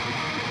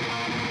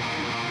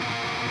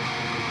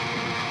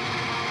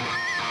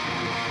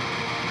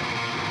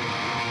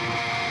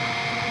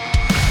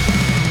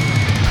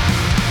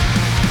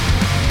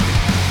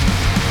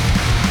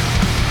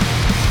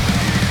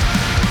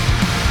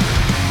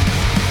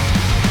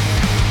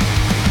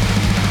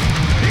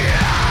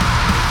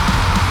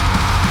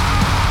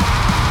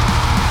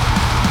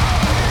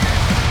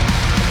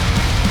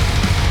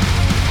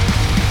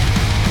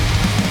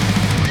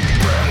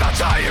 Burn, I'll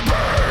tell you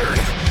burn.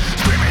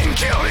 Screaming,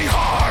 killing,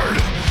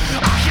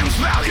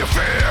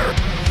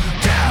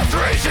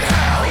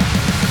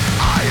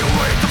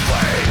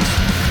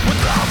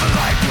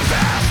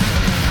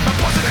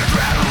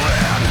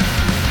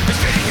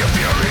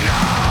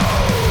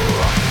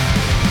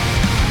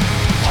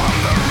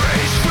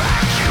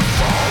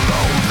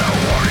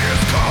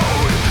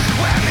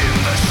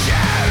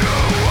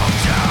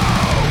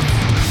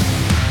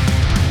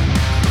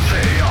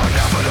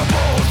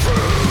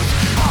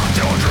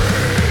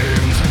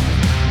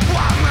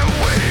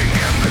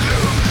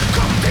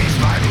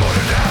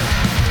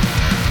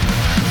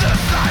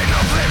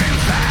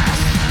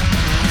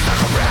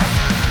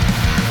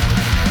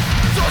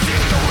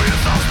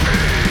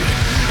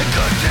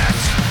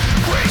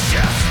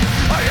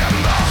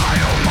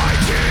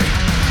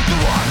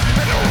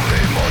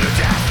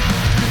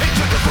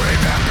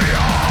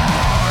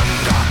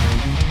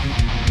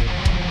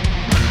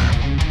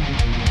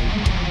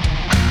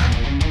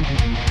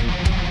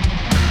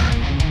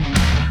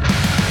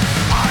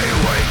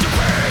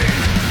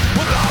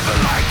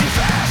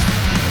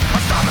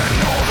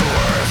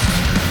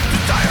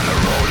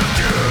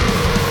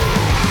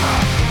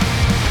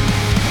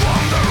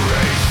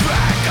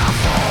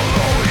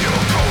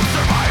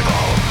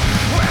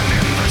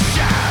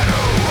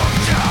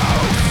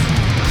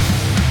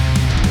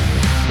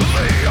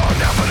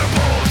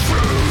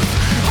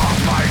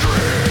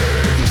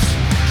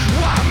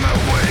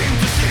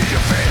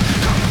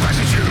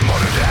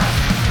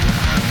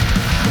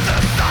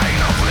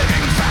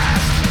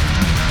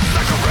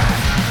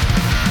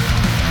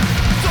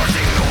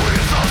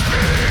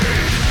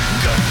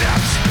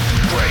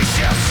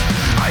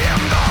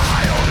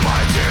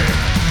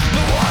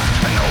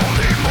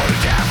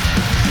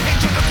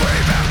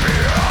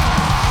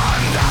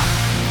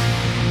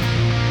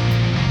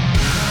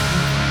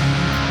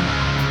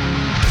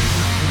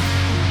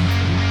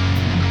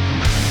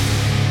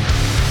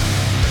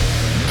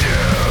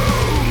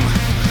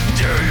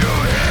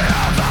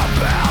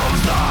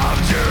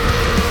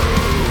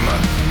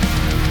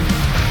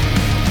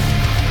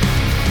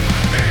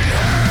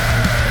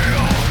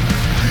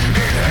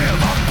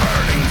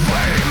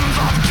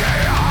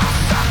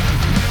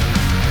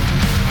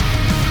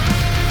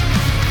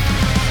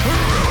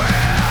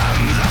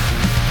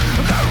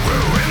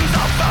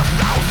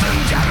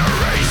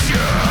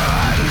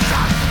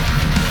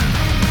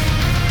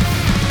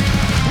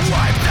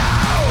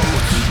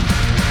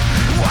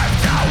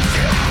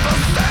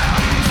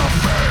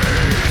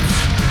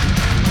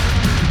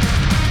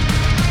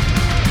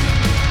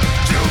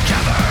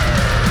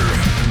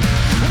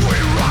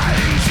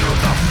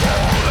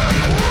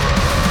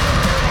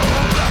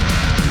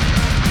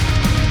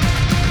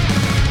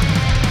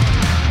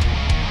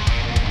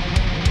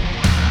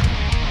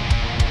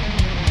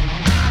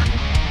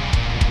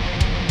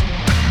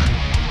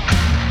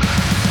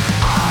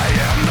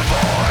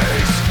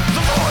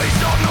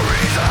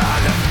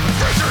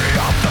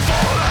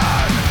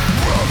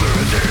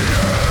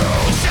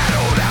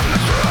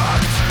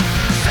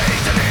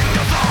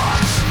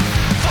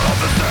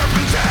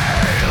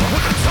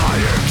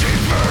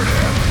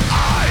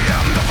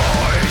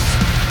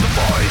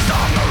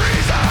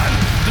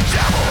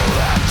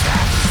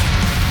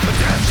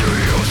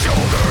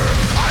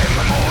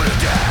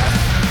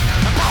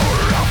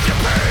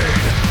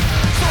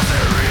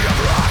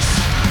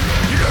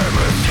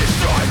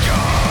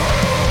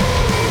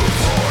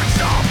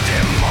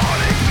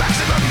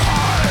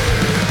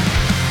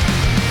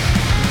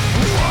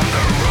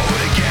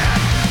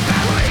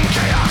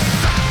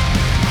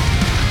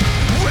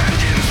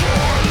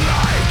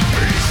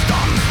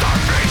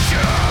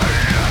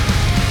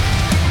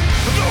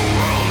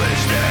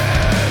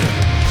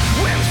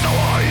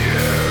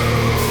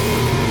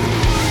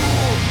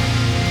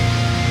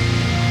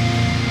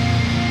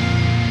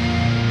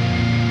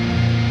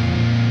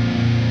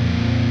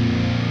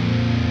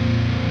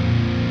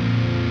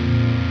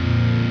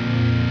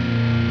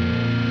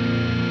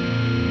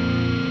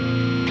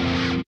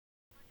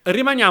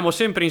 rimaniamo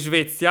sempre in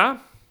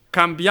Svezia,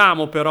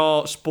 cambiamo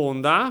però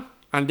sponda,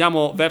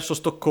 andiamo verso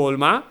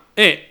Stoccolma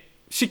e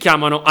si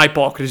chiamano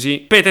Hypocrisy.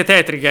 Pete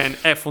Tetrigen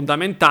è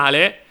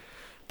fondamentale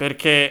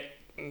perché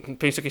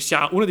penso che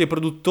sia uno dei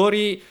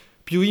produttori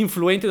più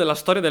influenti della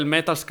storia del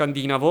metal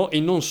scandinavo e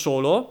non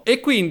solo, e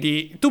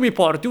quindi tu mi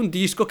porti un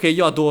disco che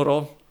io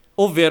adoro,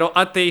 ovvero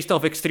A Taste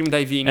of Extreme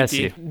Divinity.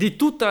 Sì. Di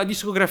tutta la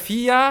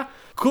discografia,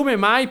 come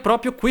mai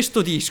proprio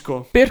questo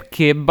disco?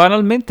 Perché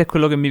banalmente è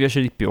quello che mi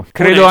piace di più.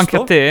 Credo anche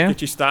a te. Che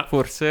ci sta.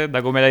 Forse,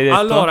 da come l'hai detto.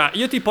 Allora,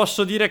 io ti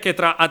posso dire che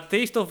tra A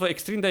Taste of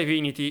Extreme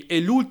Divinity e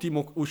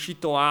l'ultimo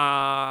uscito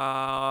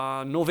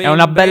a novembre è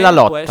una bella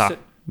può lotta,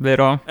 essere-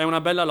 vero? È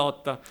una bella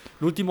lotta.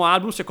 L'ultimo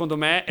album secondo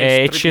me È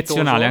strepitoso.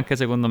 eccezionale, anche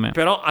secondo me.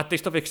 Però A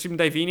Taste of Extreme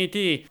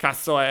Divinity,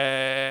 cazzo,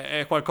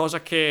 è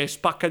qualcosa che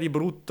spacca di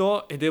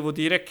brutto. E devo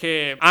dire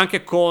che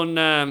anche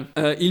con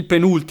il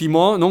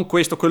penultimo, non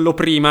questo, quello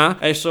prima,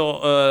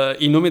 adesso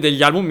i nomi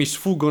degli album mi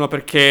sfuggono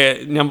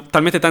perché ne ho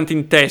talmente tanti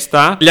in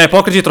testa. Gli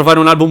Ipocrisi trovare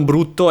un album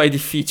brutto è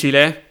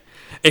difficile.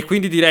 E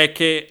quindi direi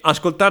che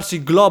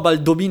ascoltarsi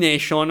Global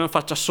Domination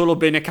faccia solo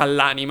bene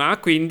all'anima.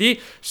 Quindi,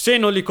 se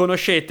non li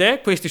conoscete,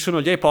 questi sono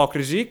gli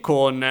Ipocrisi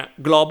con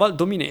Global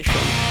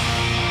Domination.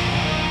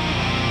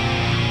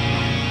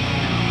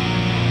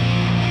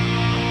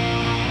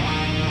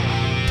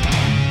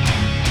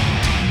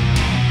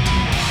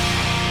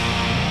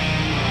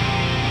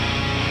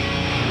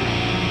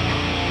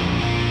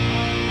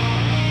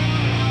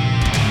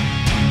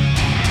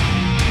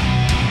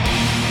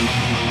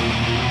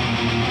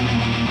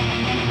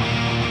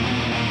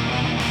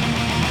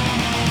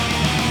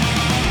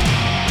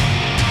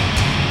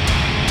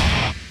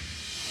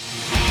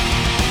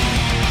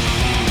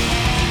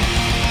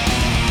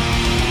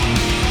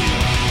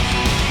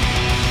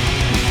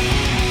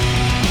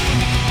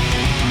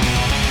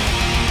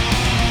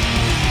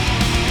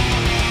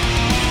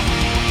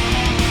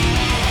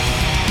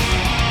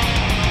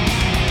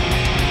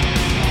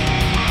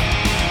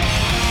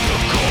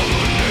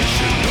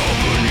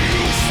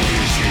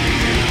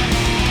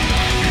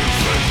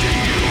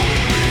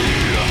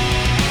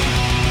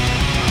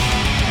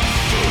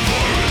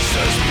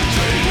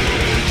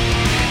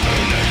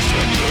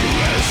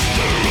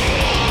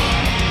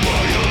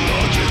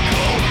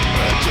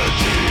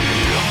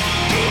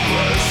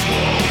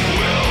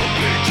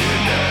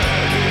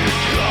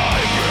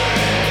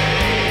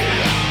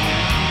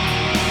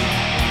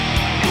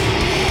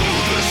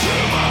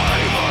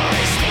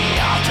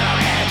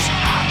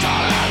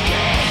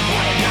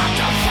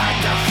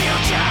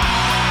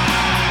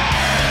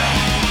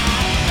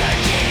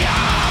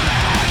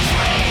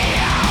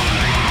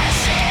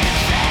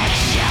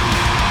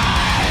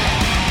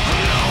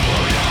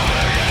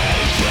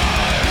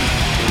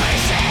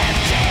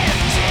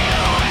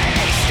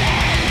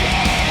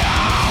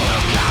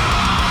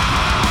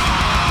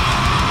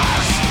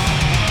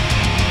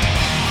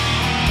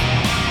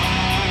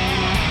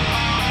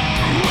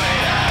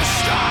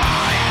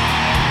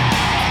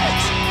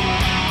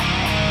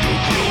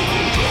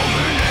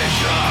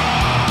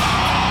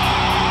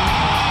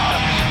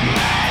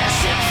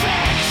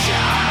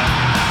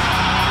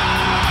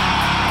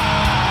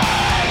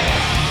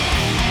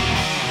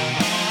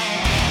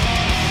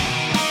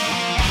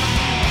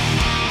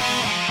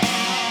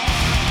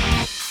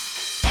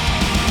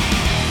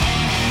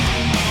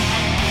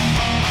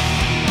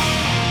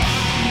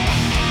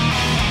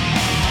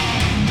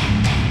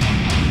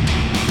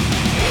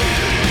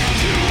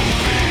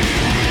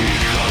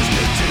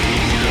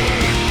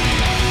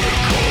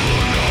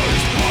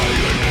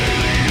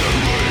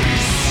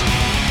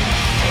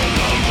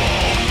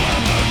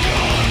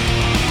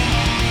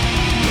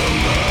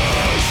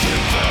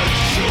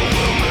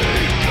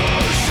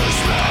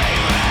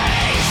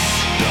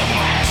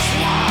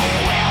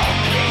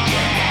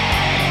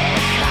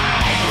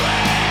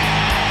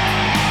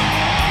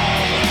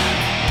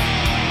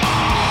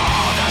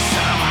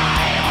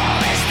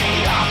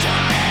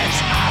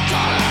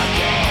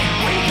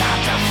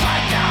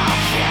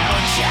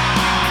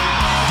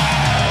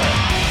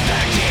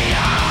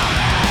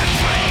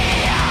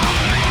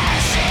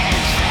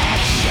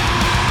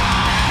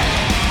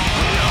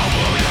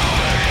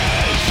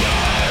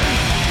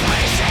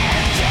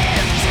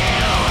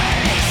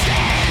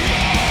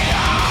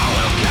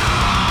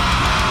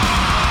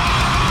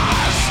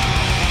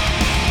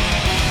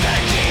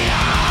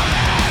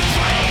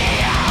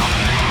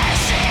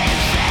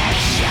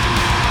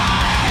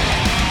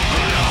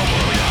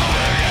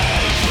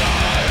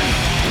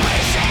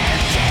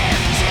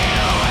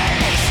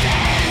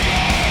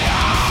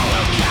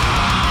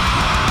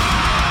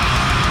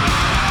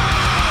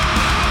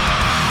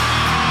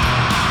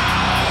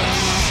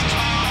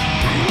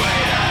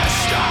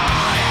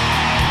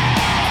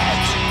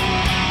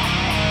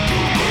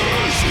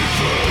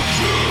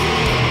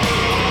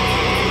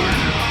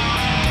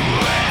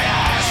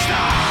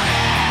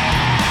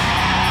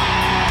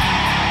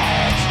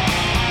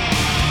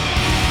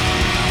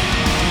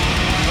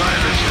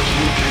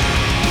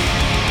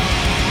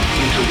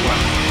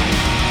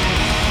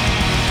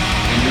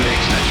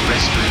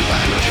 terrestrial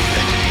biological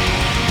entity.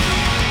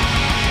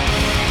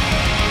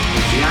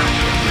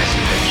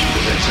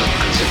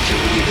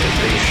 Conceptually, their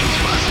patients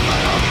must by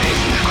our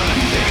facing their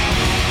colonization.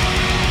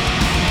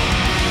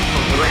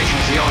 Cooperation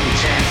is the only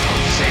chance of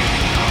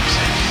saving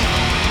ourselves.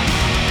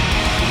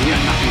 We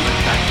are nothing but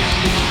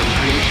digestives for the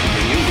creation of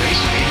a new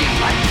race of alien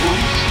life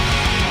forms.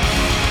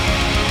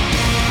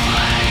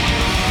 My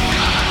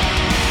God.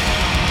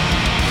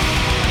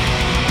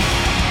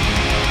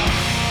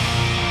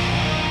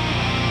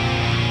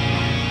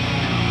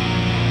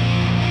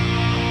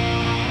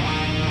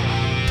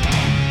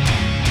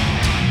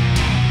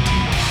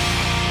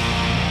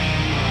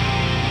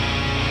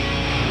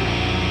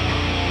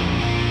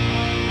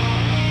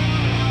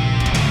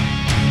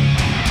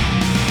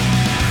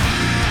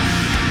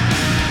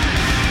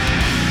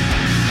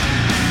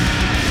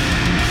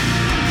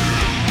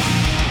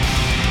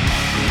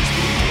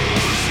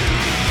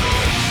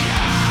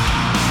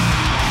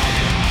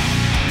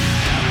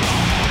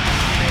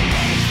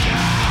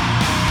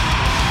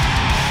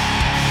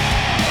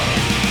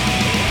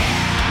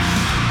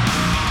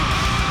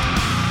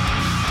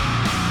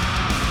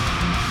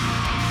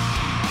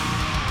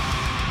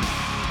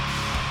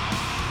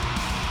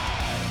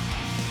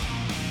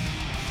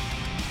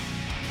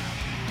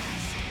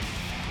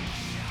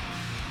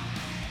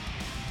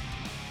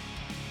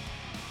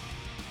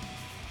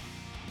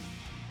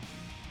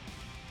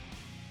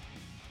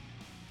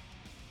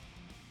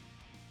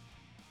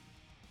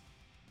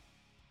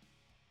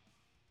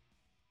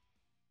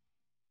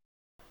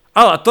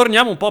 Allora,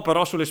 torniamo un po'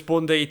 però sulle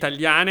sponde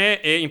italiane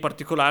e in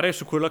particolare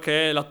su quello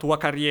che è la tua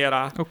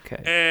carriera.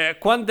 Ok.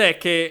 Quando è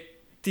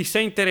che ti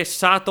sei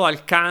interessato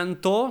al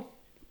canto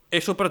e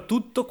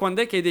soprattutto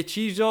quando è che hai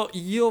deciso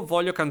io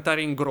voglio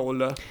cantare in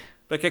growl?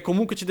 Perché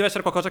comunque ci deve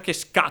essere qualcosa che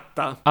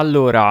scatta.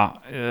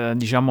 Allora,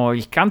 diciamo,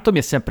 il canto mi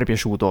è sempre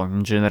piaciuto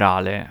in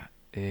generale.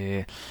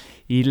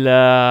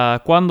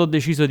 Quando ho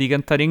deciso di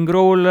cantare in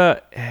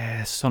growl,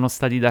 sono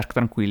stati Dark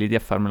Tranquillity a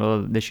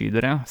farmelo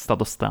decidere, è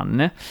stato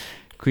Stanne.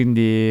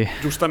 Quindi...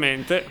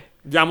 Giustamente,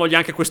 diamogli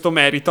anche questo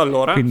merito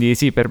allora. Quindi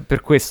sì,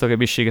 per questo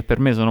capisci che per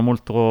me sono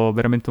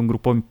veramente un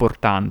gruppo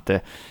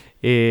importante.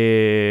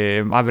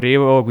 E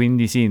avevo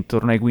quindi sì,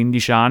 intorno ai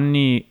 15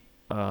 anni,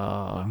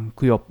 in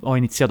cui ho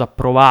iniziato a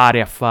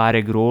provare a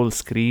fare growl,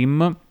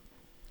 scream.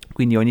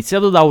 Quindi ho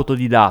iniziato da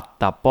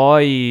autodidatta,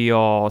 poi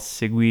ho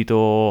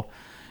seguito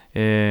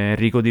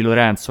Enrico Di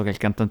Lorenzo, che è il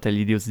cantante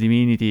degli Dios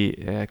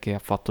Divinity, che ha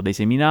fatto dei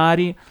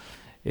seminari.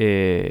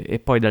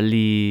 E poi da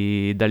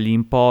lì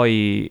in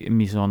poi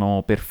mi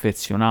sono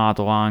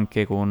perfezionato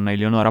anche con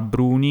Eleonora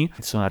Bruni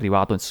e sono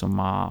arrivato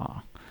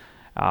insomma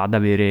ad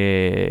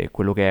avere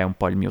quello che è un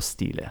po' il mio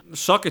stile.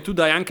 So che tu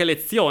dai anche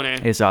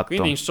lezione. Esatto.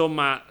 Quindi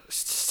insomma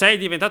sei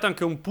diventato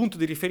anche un punto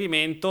di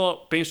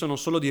riferimento, penso non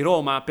solo di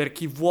Roma, per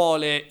chi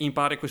vuole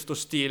imparare questo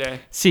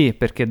stile. Sì,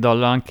 perché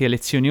do anche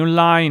lezioni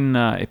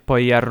online e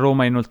poi a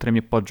Roma inoltre mi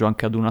appoggio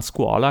anche ad una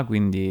scuola,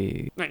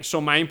 quindi...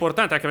 Insomma è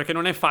importante anche perché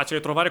non è facile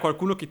trovare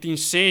qualcuno che ti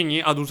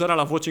insegni ad usare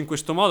la voce in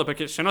questo modo,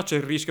 perché sennò c'è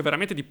il rischio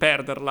veramente di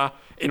perderla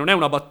e non è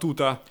una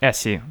battuta.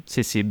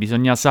 Sì,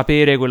 bisogna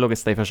sapere quello che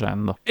stai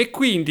facendo. E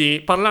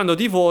quindi parlando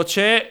di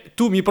voce,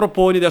 tu mi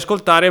proponi di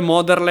ascoltare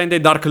Motherland e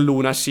Dark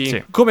Lunacy.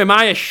 Sì. Come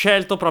mai hai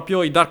scelto proprio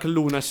i Dark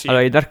Lunacy?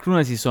 Allora, i Dark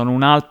Lunacy sono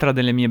un'altra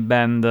delle mie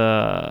band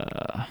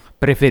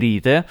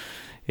preferite.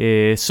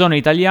 Sono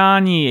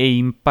italiani e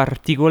in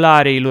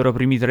particolare i loro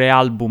primi 3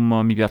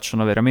 album mi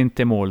piacciono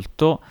veramente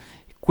molto.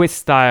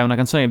 Questa è una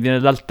canzone che viene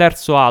dal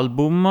terzo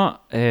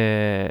album,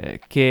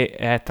 che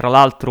è tra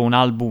l'altro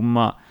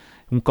un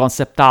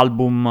concept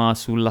album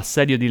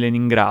sull'assedio di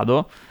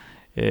Leningrado.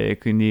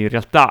 Quindi in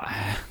realtà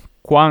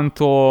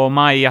quanto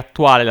mai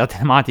attuale la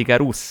tematica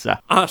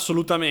russa.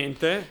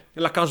 Assolutamente,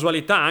 la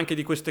casualità anche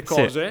di queste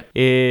cose.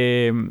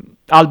 Sì.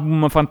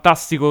 Album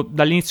fantastico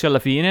dall'inizio alla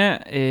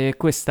fine e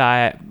questa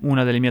è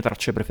una delle mie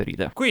tracce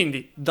preferite.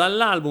 Quindi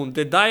dall'album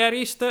The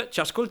Diarist ci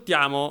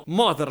ascoltiamo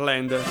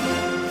Motherland.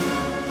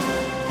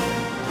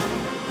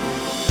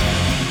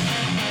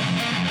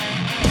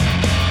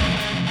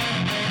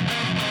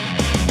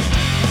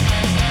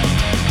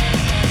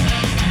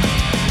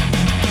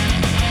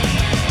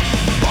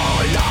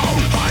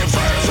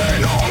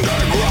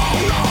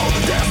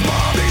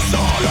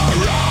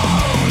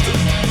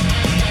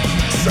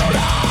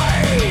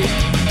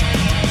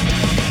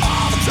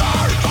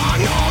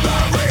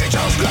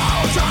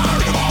 Clouds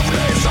are of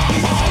this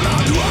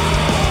component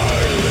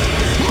world.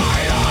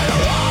 My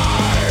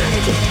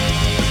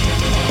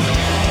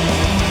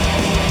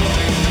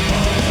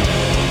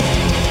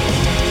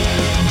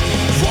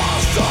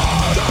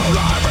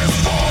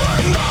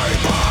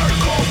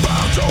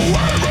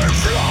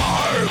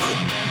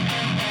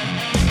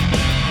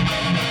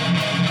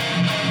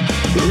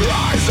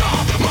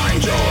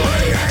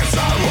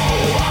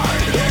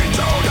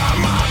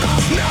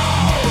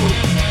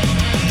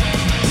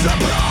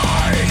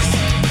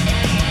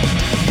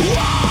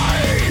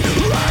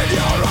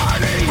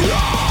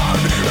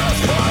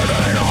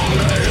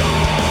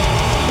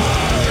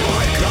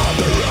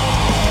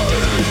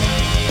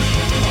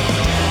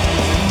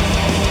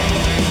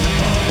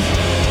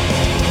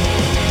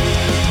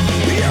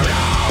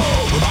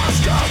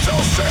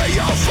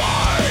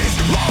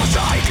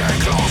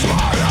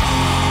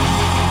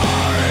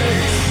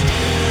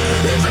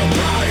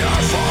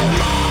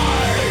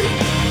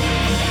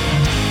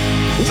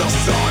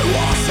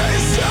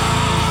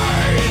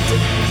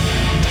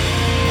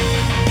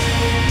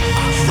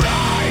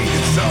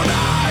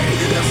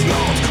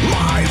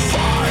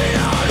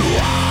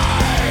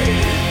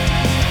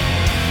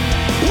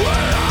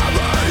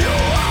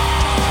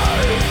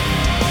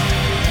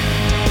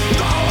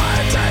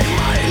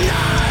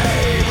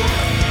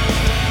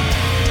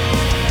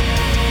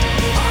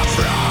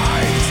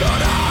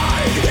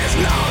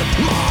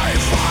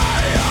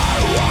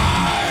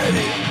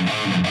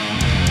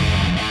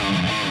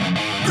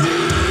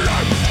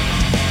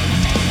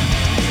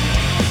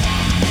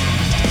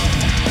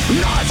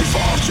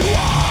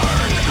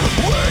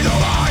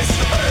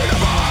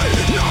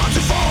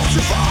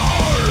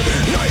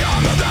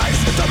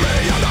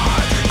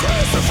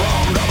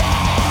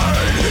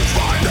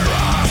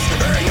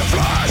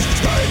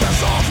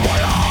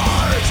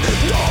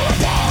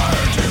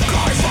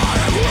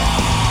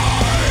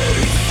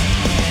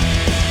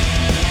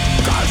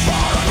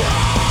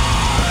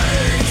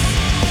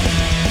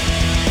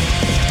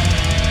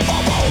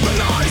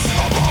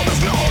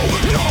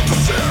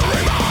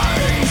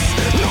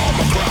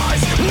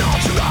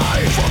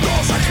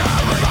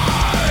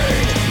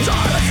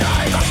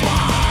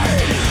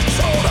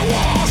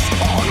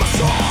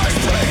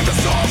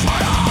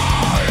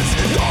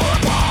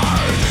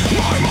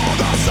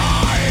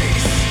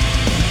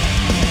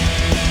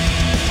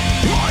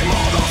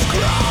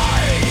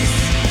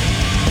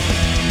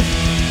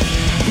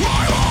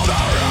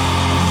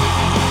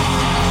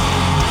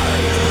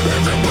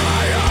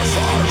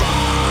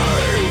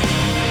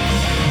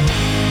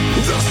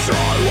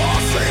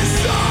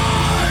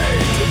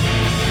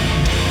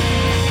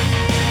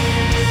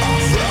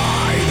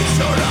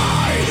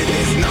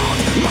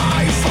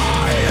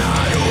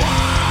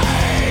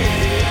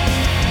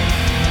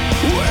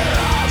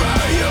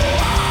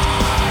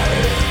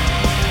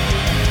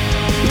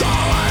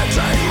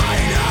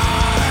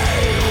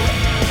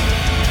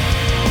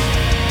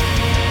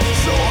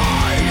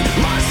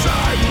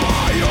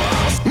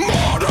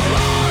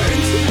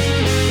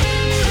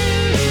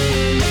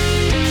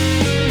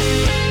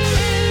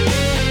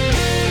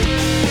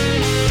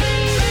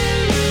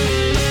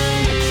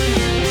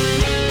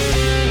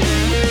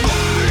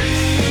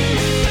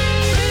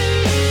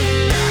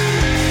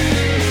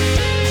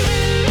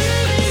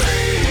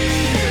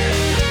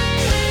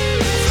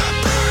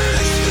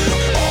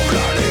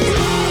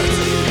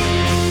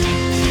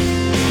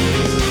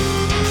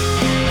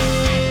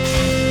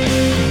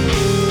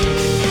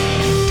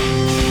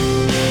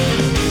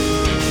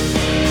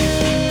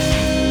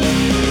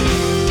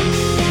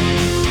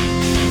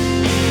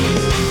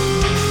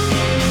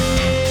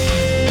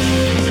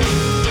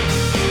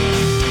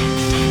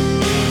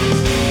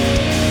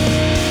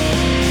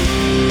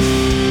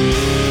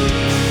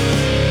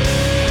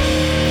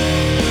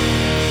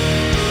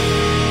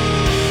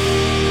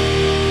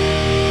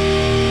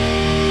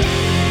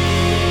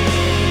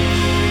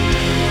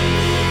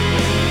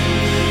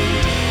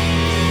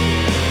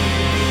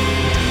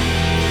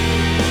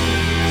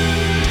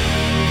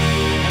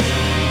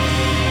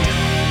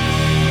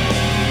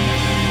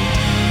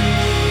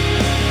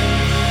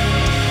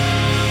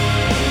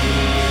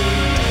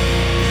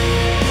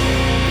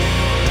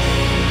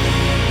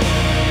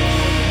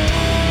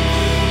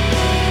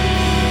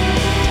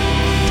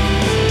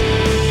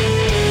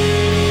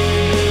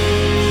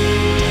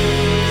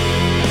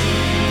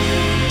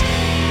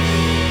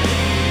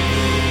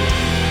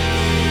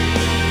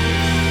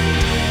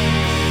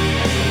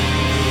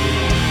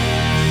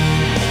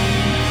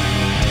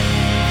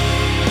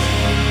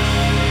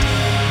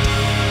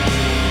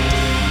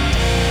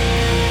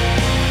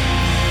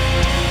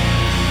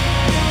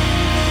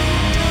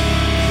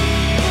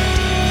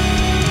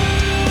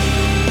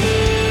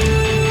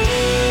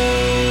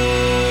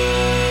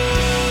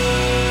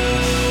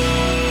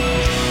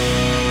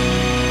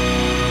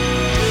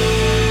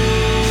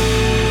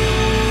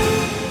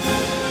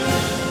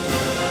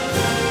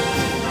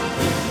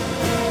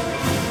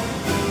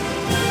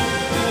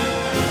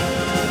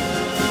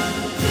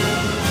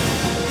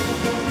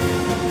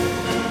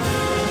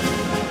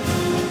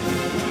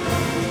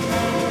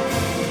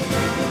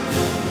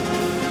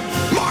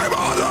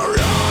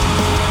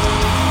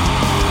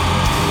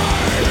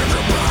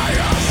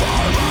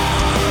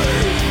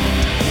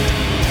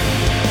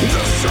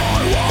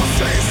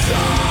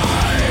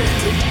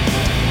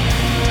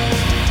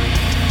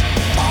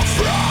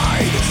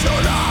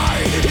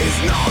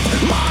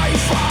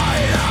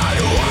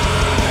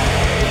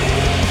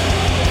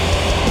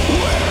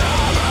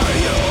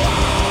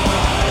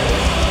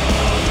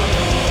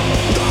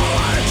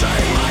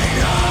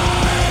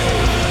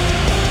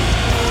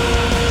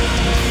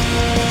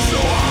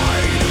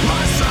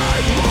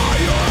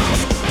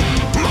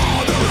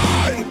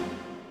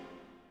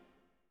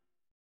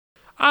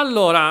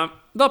Allora,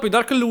 dopo i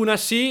Dark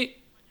Lunacy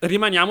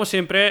rimaniamo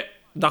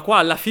sempre da qua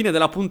alla fine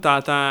della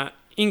puntata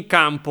in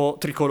campo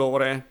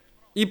tricolore.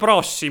 I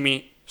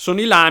prossimi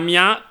sono i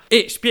Lamia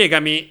e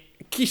spiegami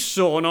chi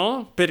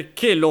sono,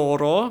 perché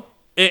loro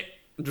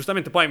e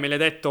giustamente poi me l'hai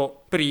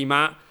detto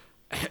prima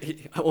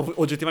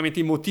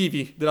oggettivamente i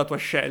motivi della tua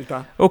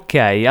scelta. Ok,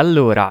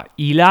 allora,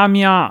 i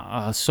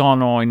Lamia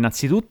sono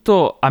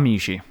innanzitutto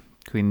amici,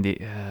 quindi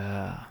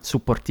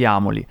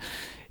supportiamoli.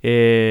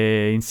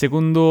 E in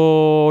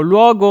secondo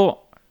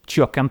luogo ci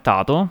ho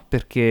cantato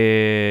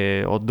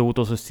perché ho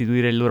dovuto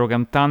sostituire il loro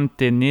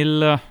cantante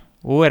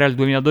o era il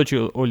 2012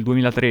 o il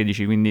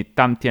 2013, quindi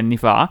tanti anni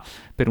fa,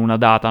 per una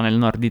data nel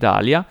nord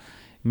Italia.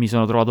 Mi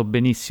sono trovato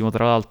benissimo,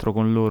 tra l'altro,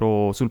 con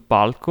loro sul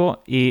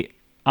palco e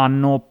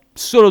hanno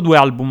solo 2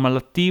 album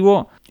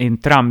all'attivo,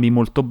 entrambi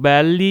molto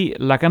belli.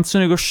 La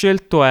canzone che ho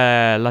scelto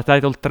è la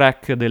title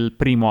track del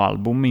primo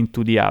album,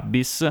 Into the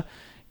Abyss,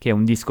 che è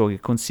un disco che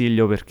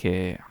consiglio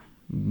perché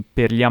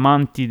per gli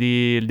amanti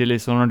delle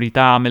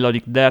sonorità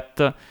melodic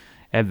death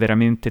è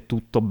veramente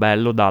tutto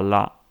bello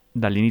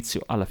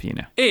dall'inizio alla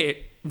fine.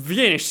 E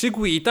viene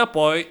seguita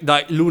poi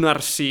dai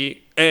Lunar Sea.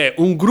 È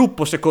un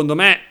gruppo, secondo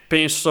me,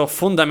 penso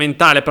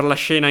fondamentale per la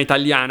scena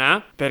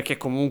italiana, perché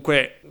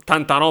comunque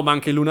tanta roba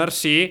anche Lunar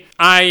Sea.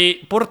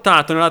 Hai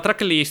portato nella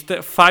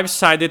tracklist Five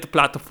Sided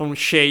Platform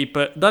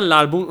Shape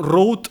dall'album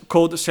Route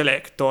Code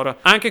Selector.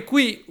 Anche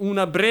qui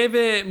una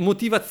breve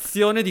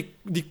motivazione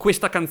di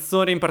questa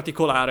canzone in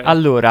particolare.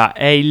 Allora,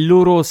 è il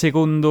loro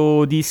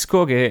secondo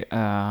disco che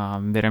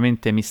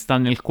veramente mi sta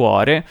nel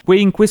cuore.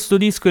 In questo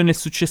disco e nel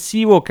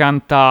successivo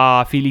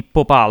canta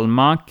Filippo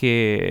Palma,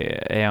 che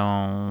è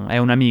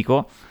un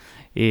amico,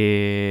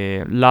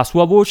 e la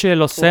sua voce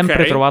l'ho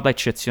sempre trovata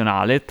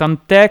eccezionale,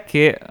 tant'è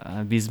che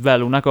vi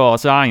svelo una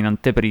cosa in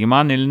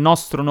anteprima: nel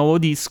nostro nuovo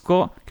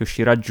disco che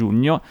uscirà a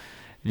giugno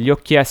gli ho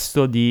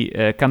chiesto di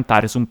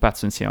cantare su un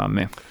pezzo insieme a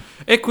me.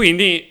 E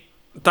quindi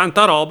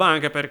tanta roba,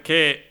 anche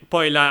perché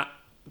poi la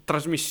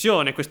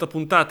trasmissione, questa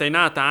puntata è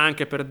nata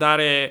anche per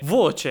dare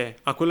voce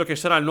a quello che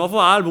sarà il nuovo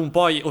album.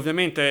 Poi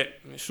ovviamente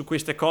su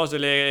queste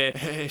cose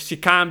si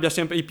cambia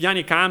sempre, i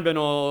piani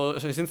cambiano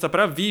senza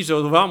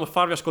preavviso. Dovevamo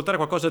farvi ascoltare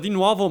qualcosa di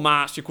nuovo,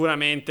 ma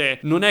sicuramente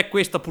non è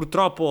questa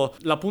purtroppo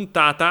la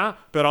puntata.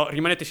 Però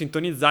rimanete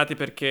sintonizzati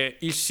perché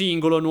il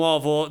singolo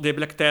nuovo dei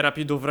Black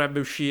Therapy dovrebbe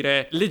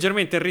uscire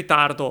leggermente in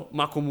ritardo,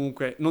 ma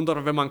comunque non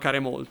dovrebbe mancare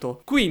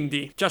molto.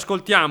 Quindi ci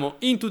ascoltiamo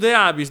Into the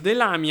Abyss dei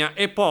Lamia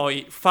e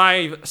poi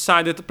Five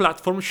Sided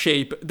Platform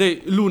Shape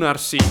dei Lunar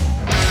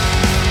Sea.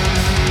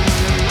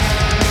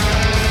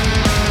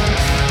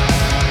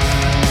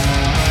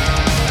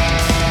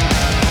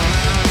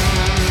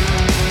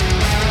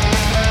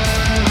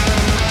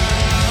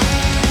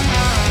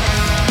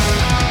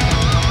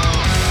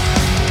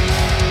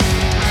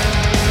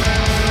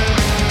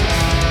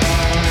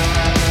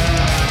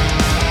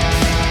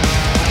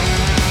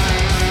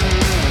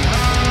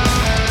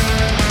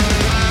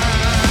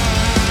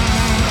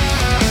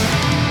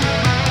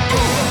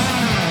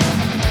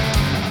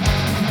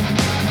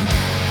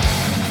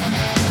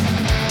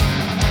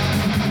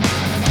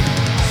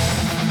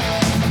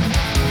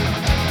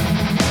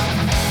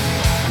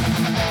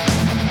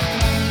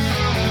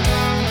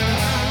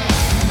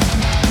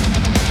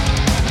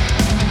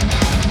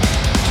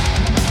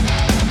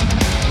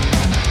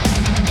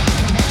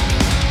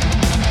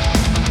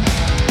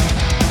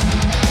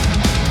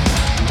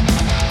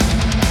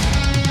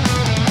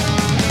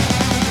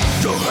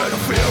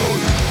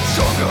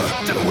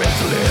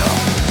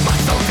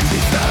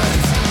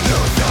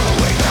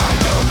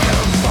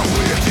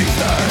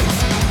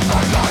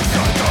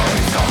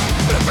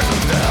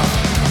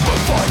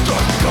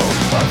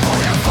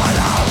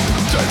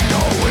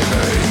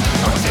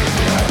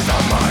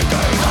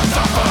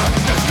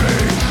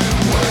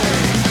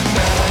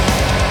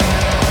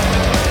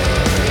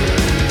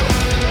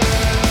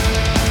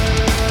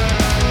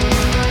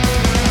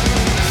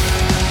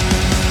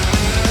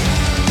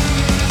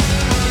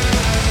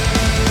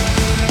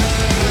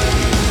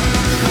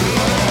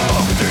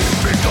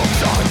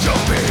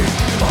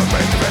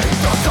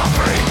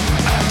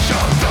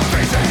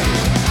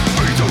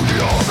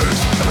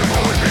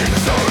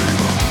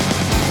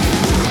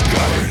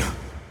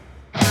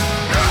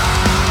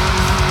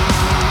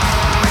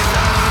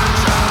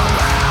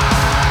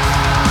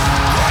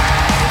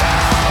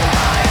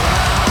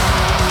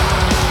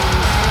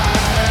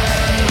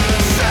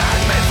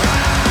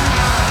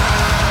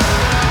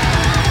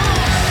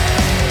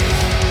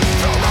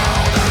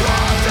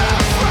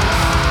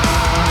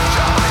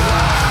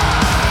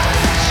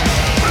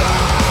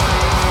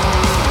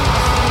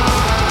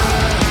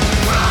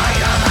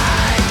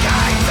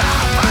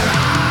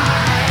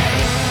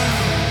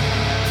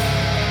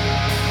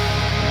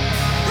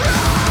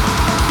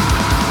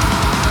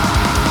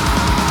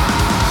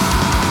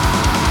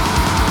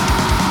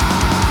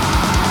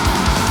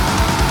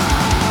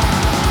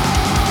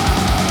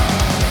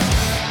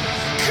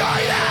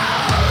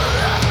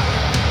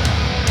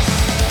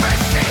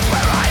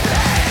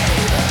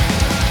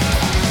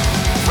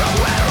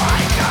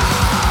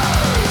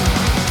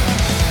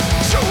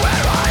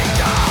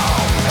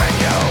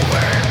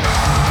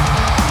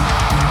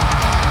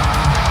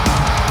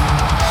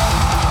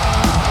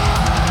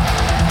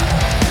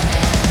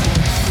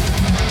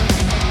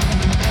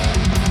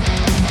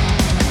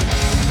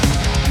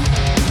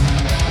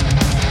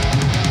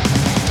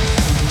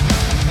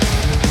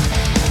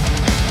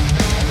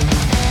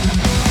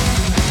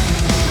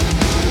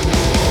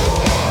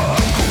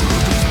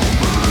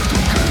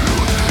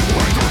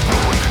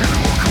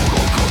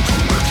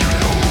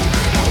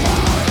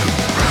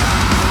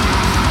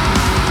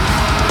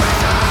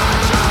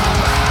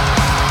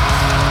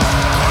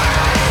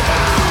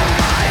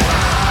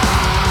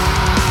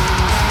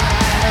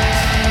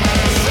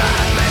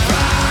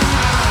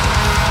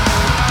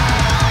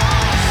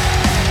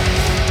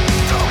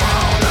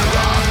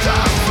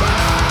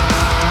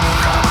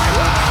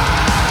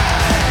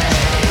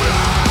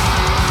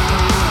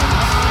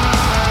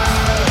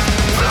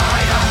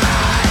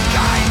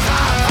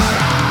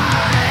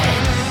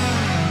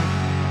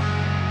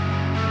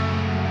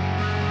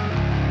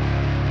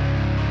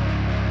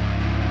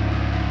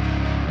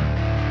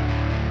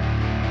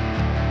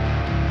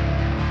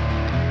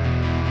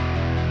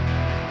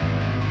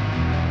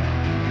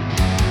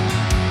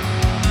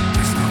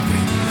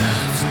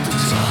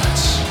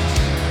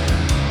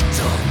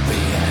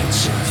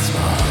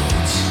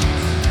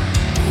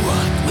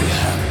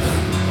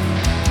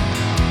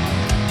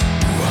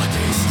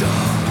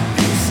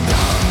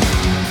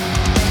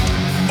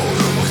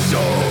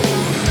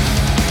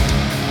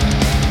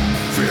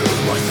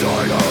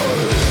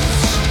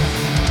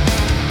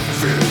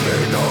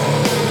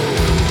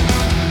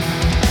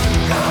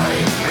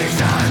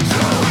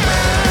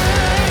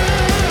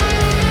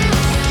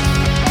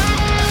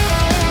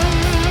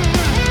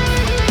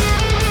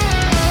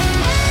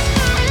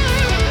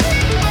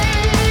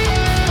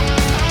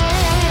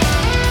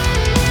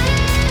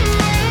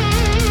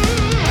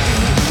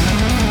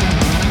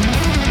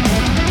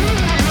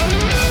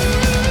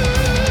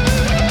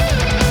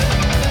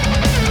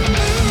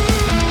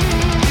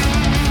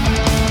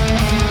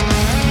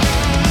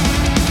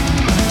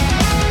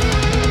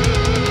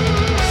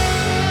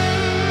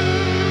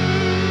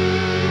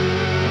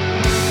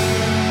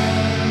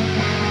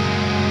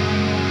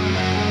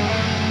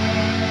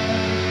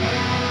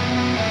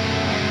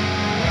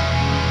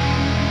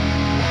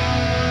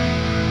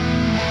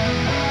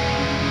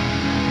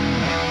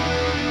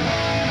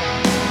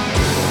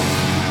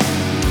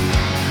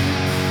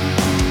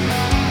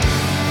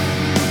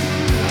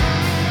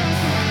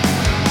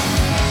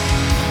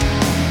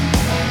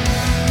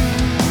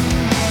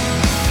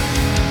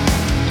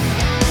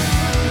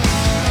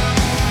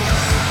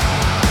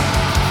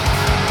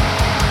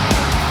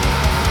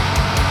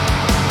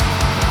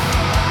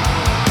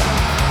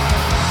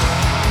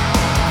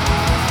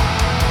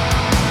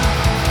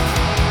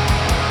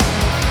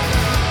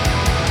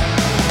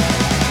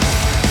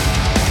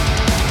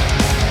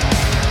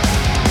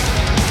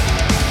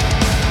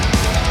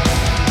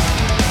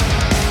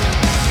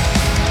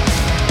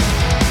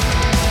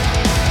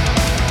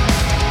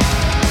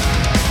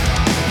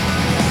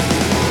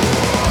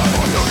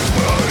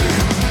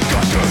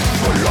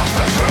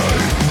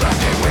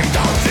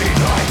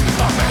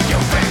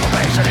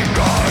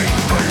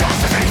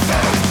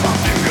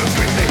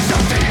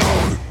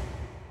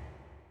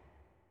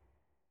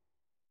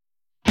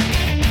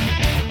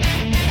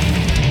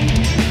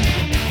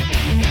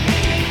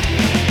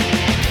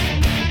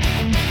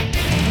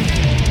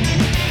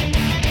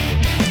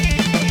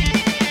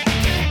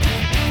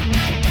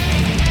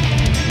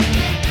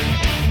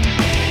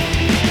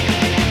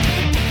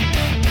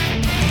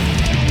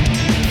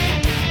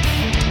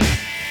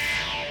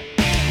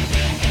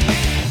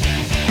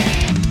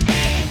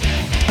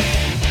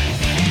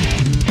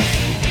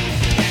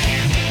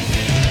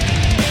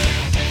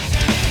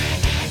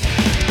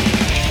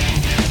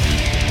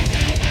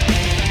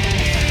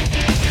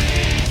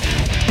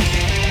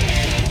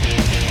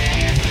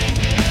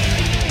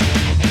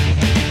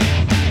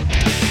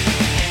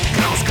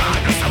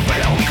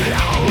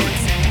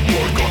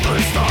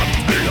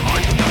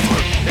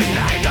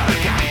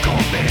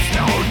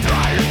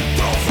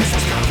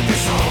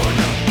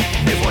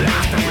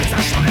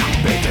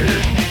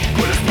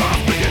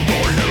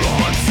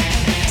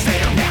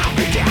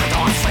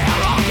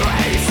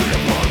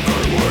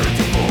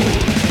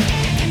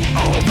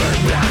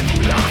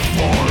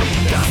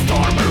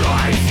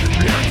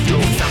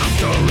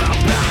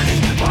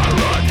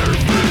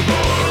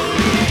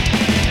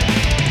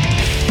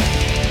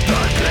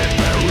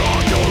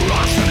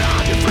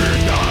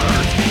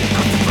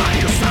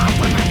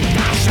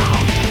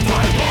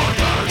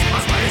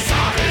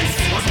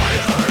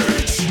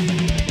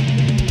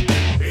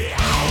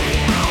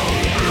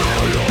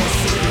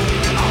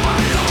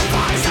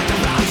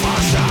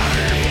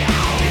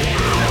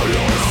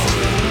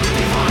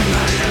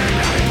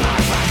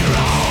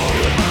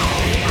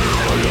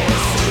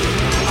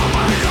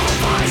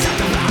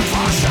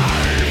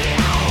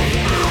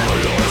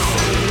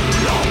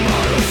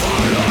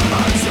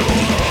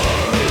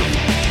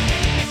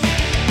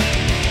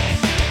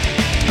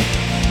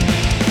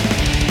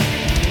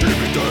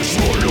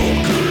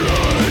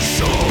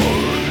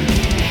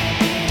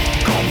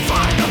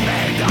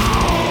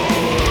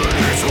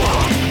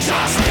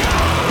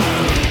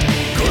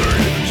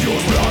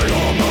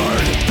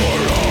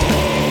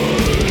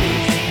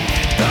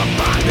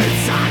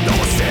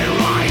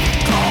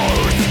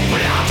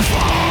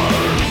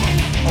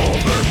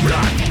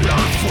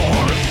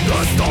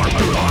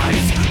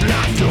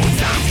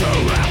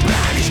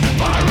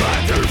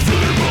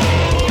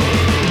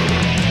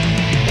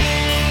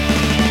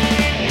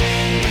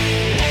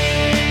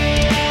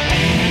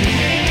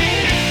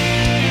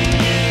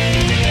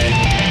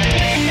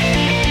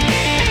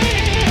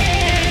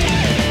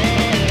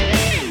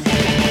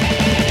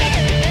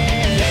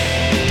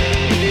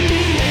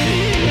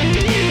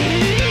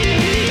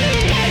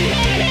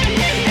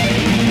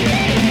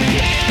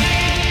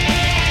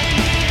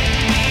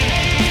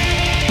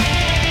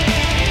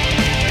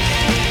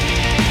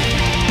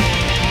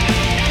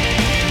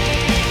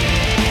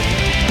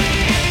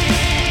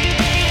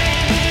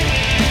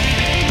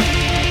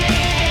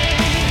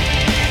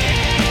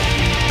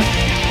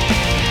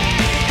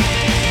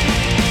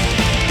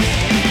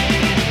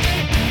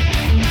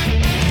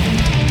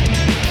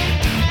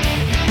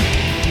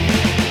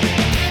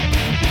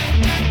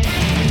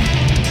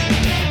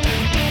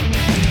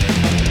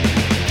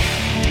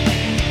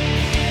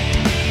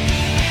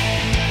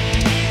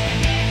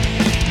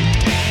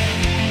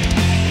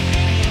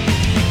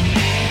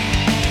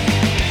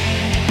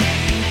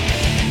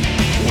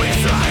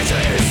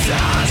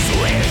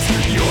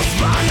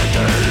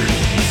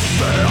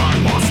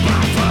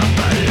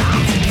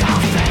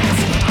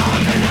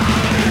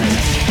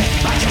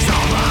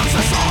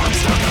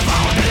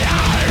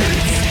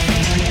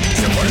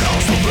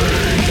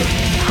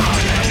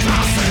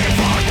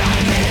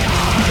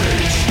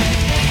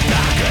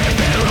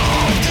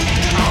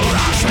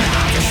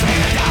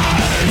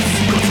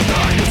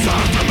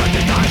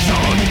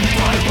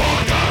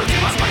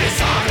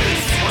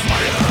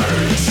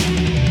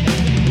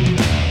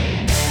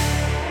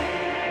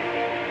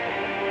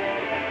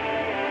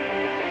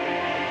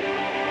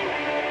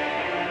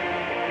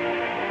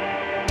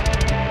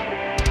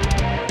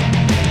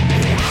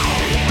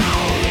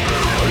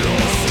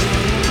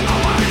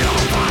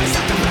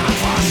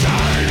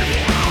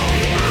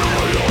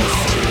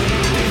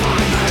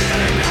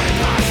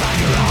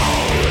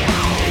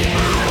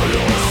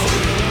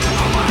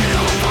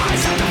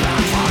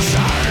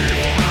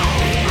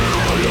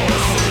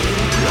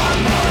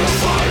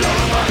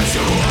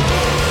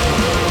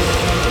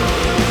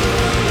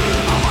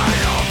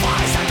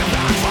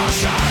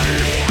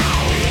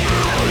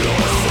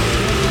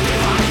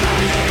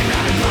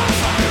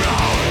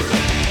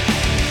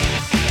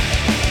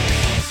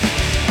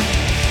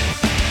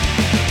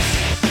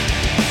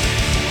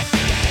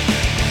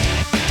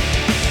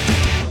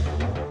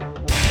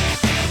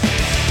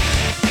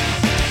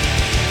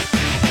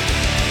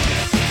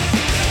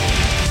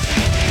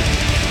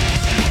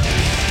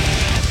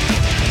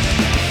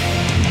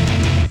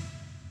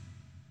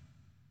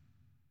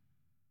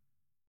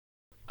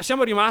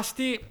 siamo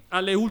rimasti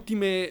alle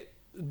ultime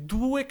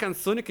 2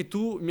 canzoni che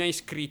tu mi hai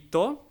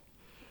scritto,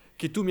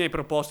 che tu mi hai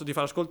proposto di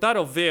far ascoltare,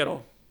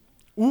 ovvero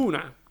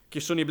una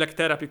che sono i Black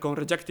Therapy con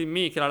Rejecting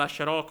Me, che la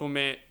lascerò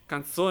come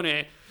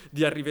canzone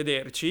di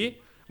arrivederci,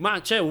 ma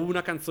c'è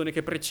una canzone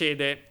che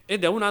precede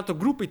ed è un altro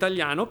gruppo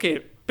italiano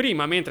che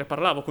prima, mentre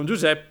parlavo con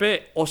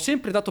Giuseppe, ho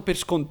sempre dato per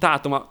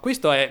scontato, ma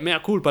questo è mea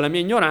culpa, la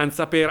mia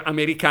ignoranza, per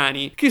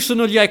americani, che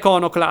sono gli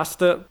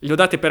Iconoclast. Li ho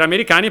dati per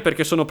americani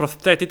perché sono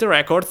Prosthetic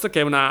Records,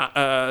 che è una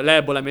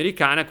label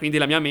americana, quindi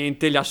la mia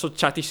mente li ha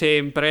associati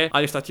sempre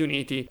agli Stati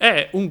Uniti.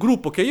 È un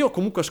gruppo che io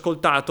comunque ho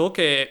ascoltato,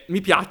 che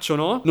mi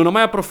piacciono, non ho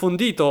mai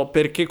approfondito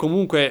perché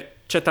comunque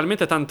c'è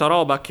talmente tanta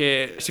roba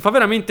che si fa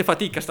veramente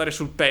fatica a stare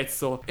sul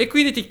pezzo. E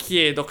quindi ti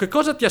chiedo, che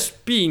cosa ti ha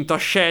spinto a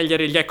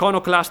scegliere gli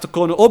Iconoclast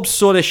con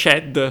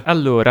Obsolesced?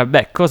 Allora,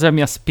 cosa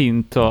mi ha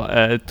spinto?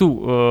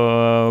 Tu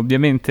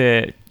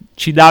ovviamente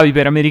ci davi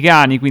per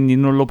americani, quindi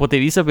non lo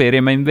potevi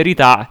sapere, ma in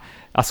verità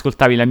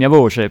ascoltavi la mia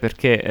voce,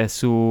 perché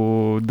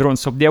su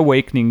Drones of the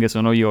Awakening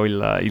sono io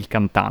il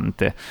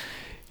cantante.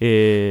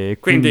 E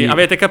quindi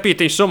avete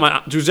capito,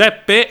 insomma,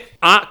 Giuseppe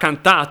ha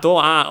cantato,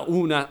 ha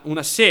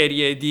una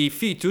serie di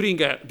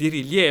featuring di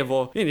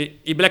rilievo. Quindi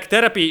i Black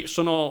Therapy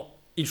sono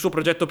il suo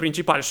progetto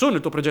principale, sono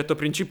il tuo progetto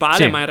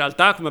principale, sì. Ma in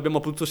realtà, come abbiamo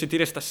potuto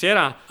sentire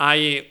stasera,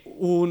 hai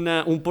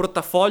un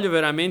portafoglio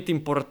veramente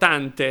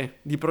importante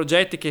di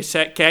progetti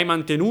che hai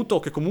mantenuto o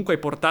che comunque hai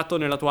portato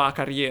nella tua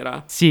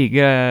carriera. Sì,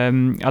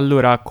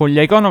 allora con gli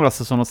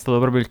Iconoclast sono stato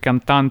proprio il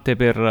cantante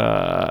per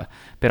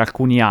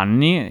alcuni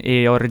anni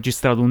e ho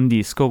registrato un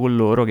disco con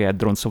loro che è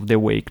Drones of the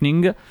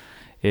Awakening,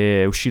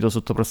 è uscito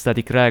sotto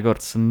Prosthetic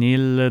Records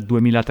nel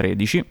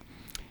 2013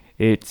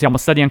 e siamo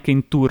stati anche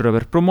in tour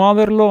per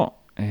promuoverlo.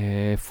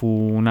 Fu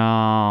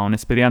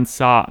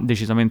un'esperienza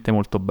decisamente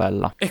molto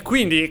bella. E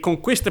quindi con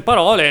queste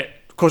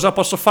parole cosa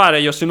posso fare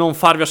io se non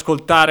farvi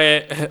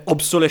ascoltare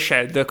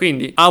Obsolesced?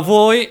 Quindi a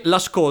voi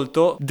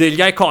l'ascolto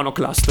degli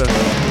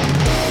Iconoclast.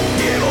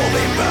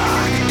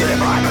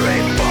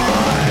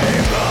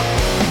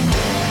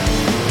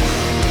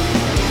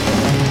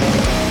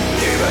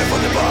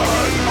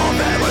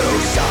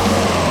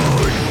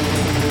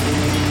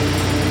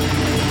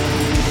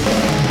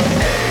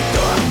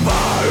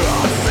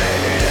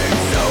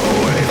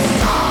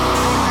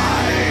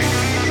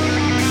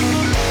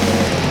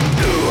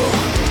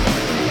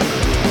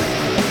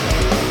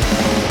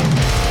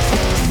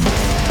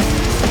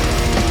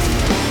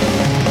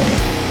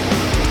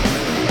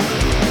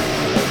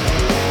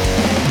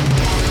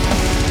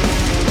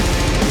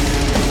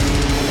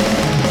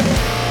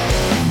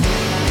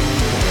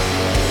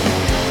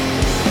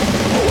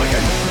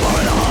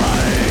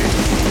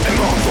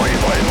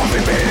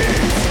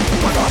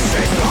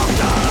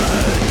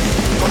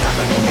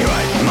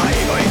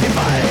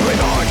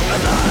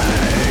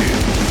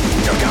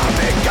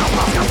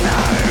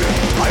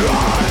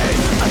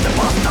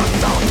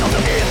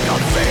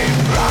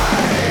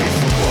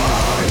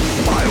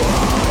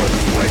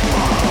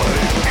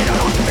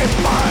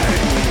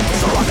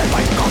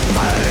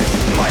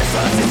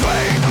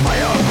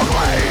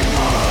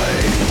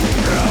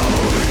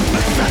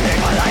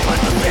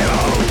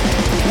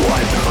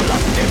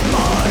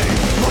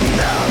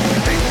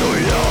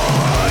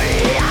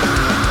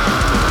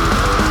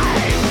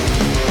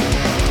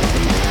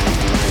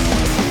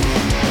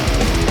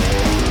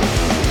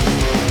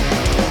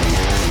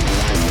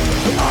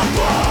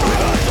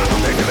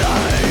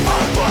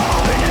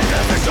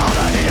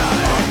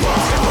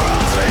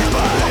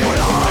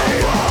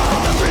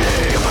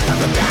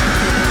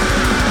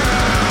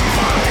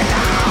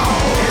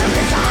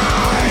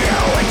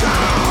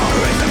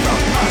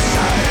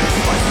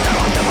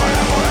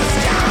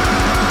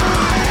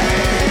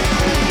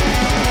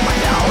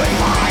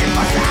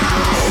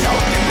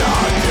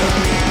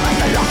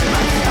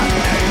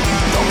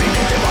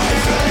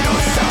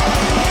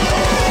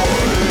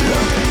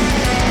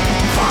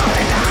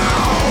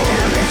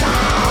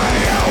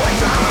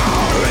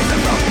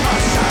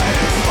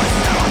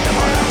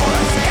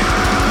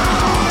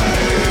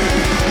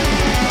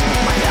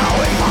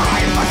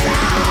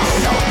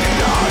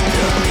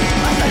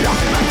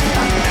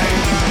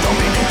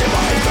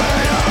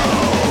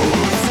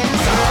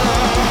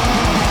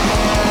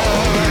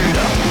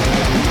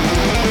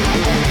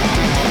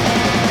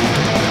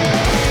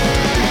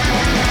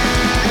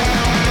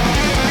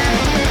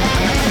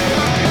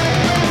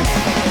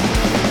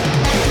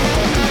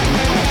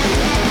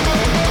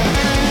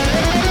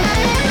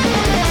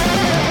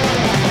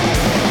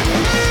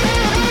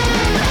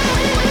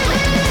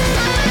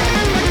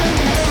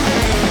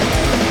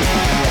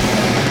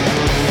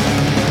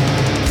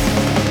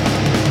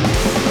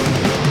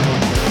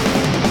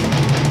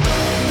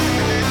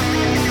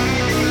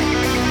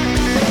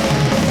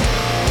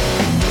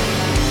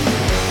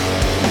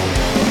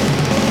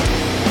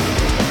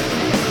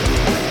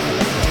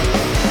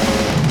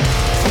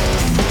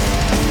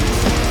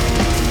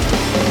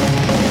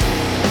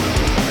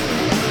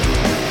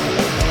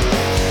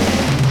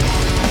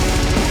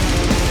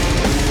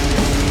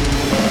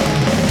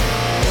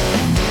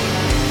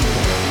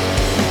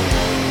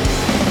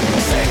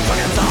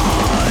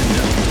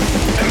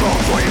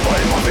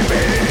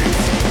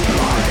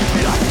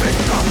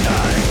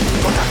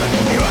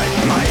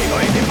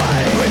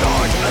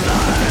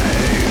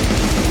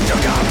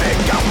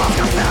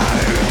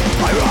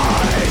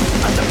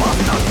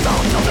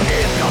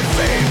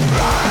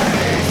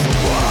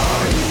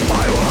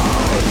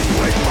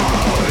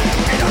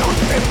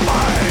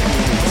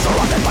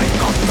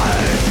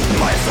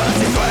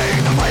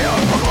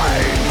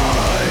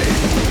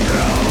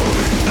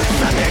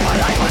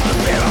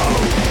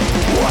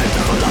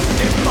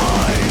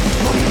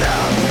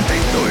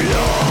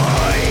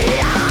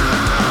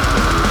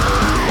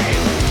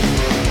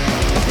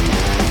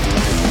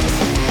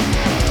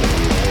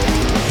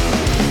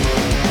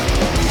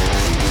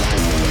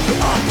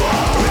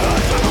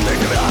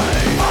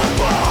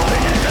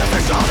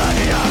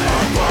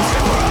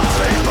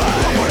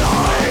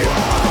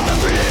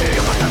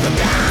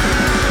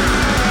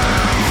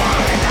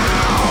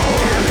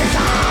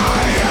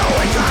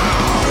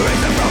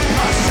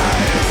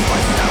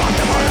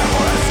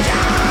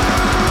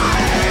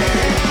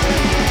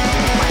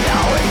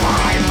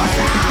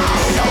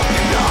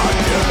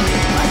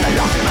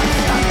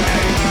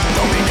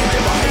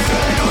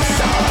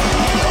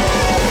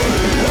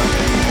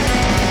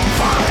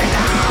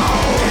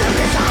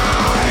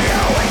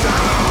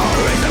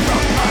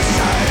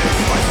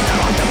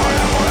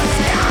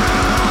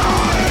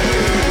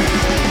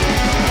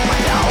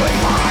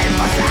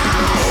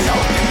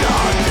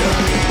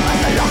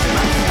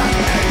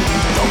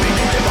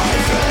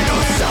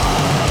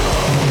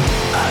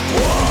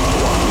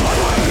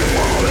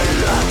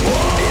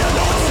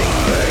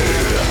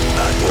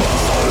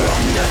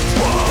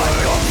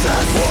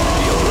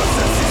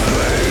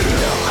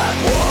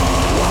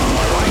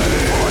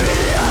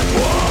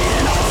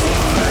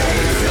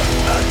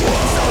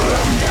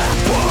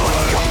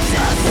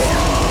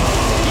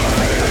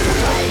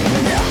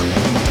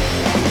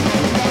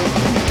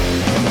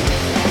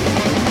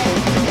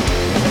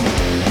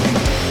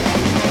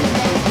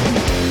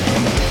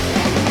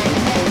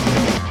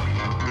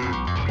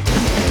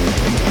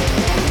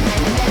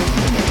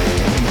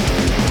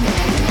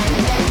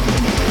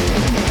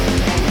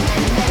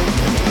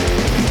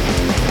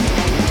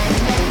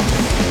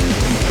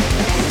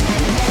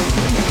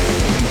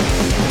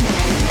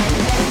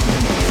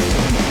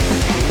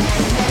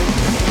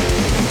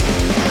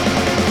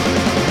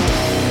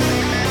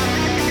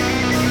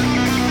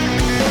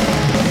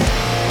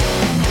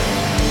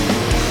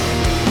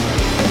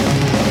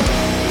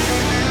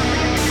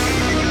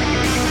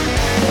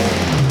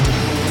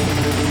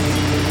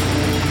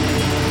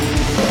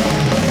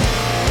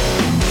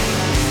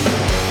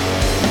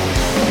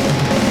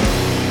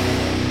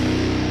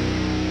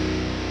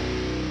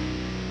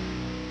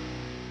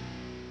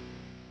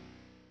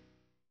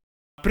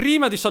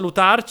 prima di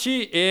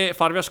salutarci e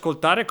farvi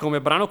ascoltare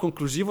come brano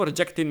conclusivo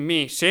Rejecting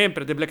Me,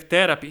 sempre The Black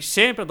Therapy,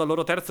 sempre dal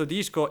loro terzo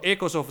disco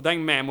Echoes of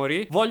Dying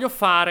Memory, voglio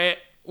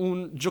fare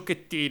un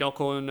giochettino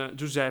con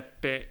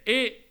Giuseppe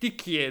e ti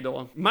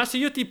chiedo, ma se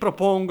io ti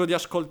propongo di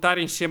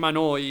ascoltare insieme a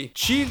noi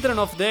Children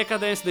of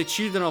Decadence dei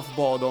Children of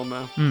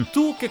Bodom,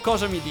 tu che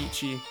cosa mi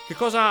dici? Che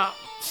cosa,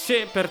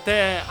 se per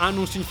te hanno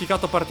un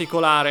significato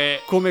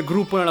particolare come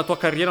gruppo nella tua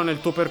carriera o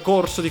nel tuo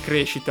percorso di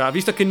crescita,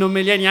 visto che non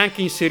me li hai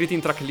neanche inseriti in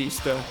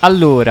tracklist?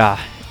 Allora,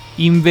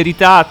 in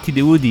verità ti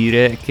devo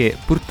dire che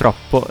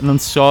purtroppo non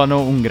sono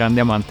un grande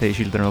amante dei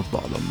Children of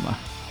Bodom.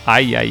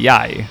 Ai ai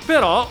ai.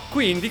 Però,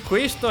 quindi,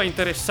 questo è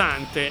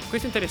interessante.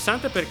 Questo è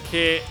interessante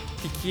perché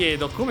ti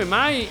chiedo, come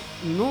mai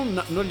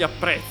non li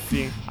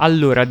apprezzi?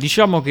 Allora,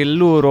 diciamo che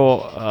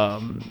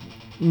loro...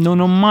 non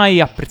ho mai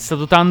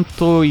apprezzato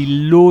tanto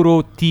il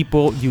loro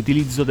tipo di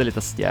utilizzo delle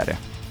tastiere.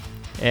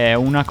 È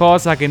una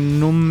cosa che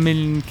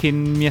che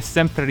mi è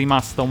sempre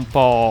rimasta un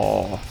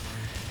po'...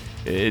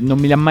 non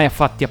me li ha mai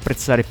fatti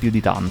apprezzare più di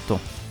tanto.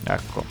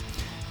 Ecco.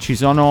 Ci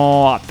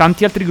sono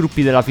tanti altri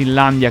gruppi della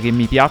Finlandia che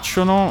mi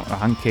piacciono,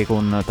 anche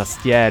con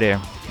tastiere.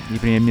 I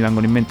primi che mi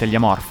vengono in mente gli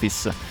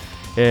Amorphis.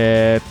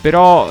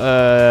 Però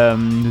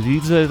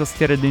l'utilizzo delle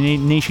tastiere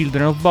nei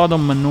Children of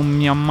Bodom non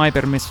mi ha mai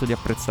permesso di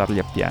apprezzarli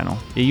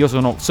appieno. E io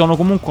sono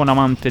comunque un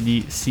amante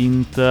di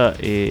synth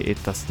e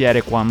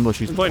tastiere quando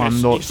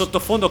in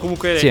sottofondo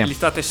comunque sì, li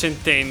state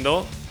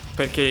sentendo,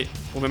 perché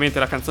ovviamente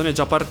la canzone è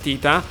già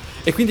partita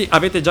e quindi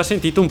avete già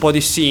sentito un po'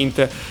 di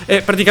synth.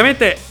 E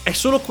praticamente è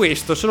solo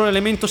questo, solo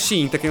l'elemento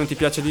synth che non ti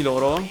piace di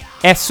loro?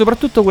 È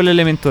soprattutto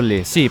quell'elemento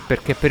lì, sì,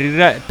 perché per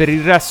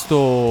il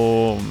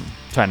resto...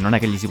 cioè non è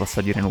che gli si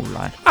possa dire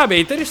nulla, Ah beh,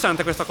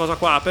 interessante questa cosa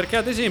qua, perché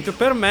ad esempio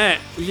per me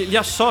li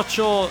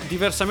associo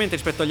diversamente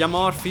rispetto agli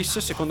Amorphis.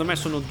 Secondo me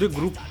sono due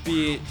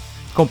gruppi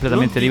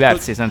completamente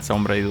diversi, senza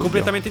ombra di dubbio.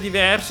 Completamente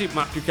diversi,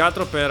 ma più che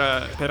altro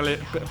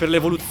per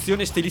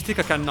l'evoluzione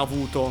stilistica che hanno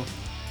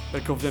avuto.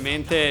 Perché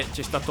ovviamente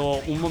c'è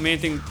stato un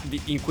momento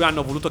in cui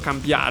hanno voluto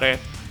cambiare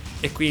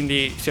e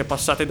quindi si è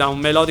passati da un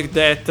melodic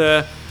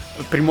death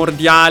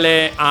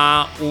primordiale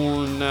a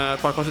un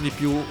qualcosa di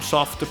più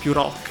soft, più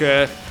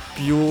rock,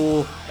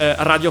 più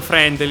radio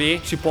friendly.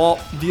 Si può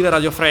dire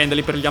radio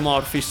friendly per gli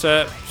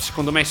Amorphis?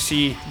 Secondo me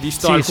sì,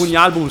 visto sì, alcuni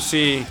album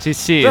sì.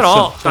 Sì,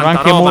 però sono tanta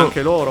anche roba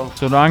anche loro.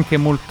 Sono anche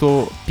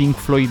molto Pink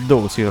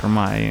Floydosi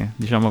ormai,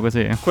 diciamo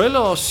così.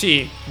 Quello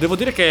sì, devo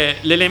dire che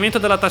l'elemento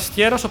della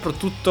tastiera,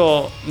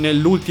 soprattutto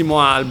nell'ultimo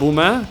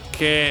album,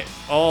 che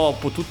ho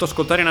potuto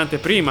ascoltare in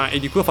anteprima e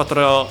di cui ho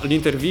fatto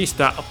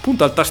l'intervista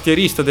appunto al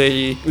tastierista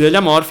degli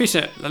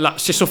Amorphis,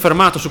 si è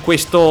soffermato su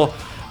questo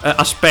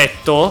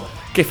aspetto,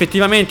 che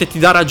effettivamente ti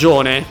dà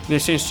ragione,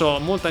 nel senso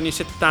molto anni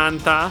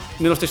 70,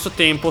 nello stesso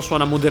tempo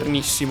suona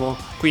modernissimo,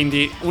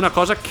 quindi una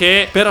cosa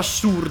che per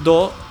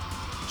assurdo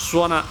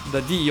suona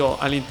da Dio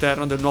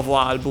all'interno del nuovo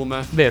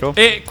album. Vero?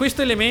 E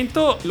questo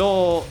elemento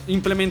lo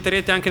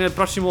implementerete anche nel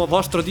prossimo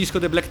vostro disco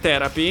The Black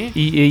Therapy?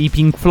 I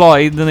Pink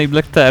Floyd nei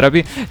Black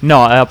Therapy?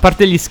 No, a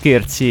parte gli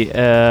scherzi,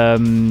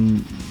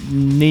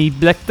 nei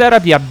Black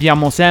Therapy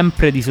abbiamo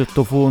sempre di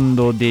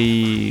sottofondo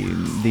dei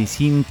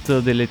synth,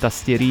 delle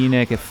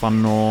tastierine che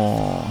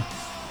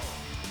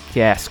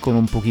escono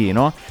un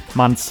pochino,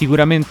 ma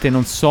sicuramente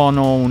non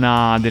sono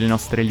una delle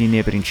nostre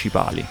linee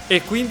principali.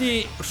 E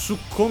quindi su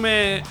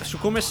come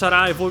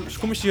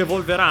si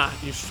evolverà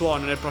il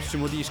suono nel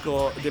prossimo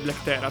disco The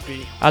Black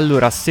Therapy?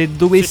 Allora, se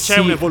c'è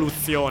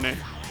un'evoluzione.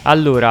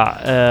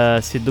 Allora,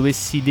 se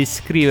dovessi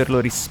descriverlo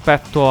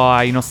rispetto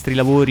ai nostri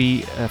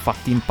lavori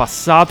fatti in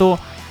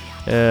passato,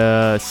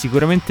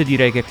 sicuramente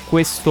direi che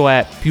questo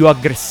è più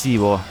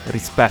aggressivo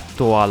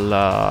rispetto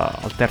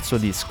al terzo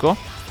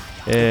disco.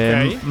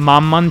 Okay. Ma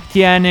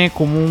mantiene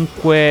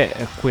comunque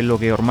quello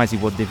che ormai si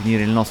può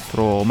definire il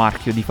nostro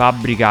marchio di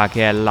fabbrica,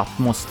 che è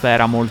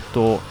l'atmosfera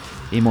molto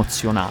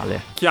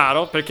emozionale.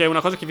 Chiaro, perché è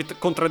una cosa che vi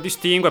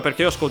contraddistingue,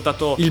 perché io ho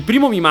ascoltato il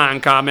primo, mi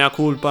manca, mea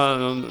culpa,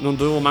 non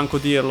dovevo manco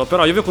dirlo,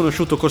 però io vi ho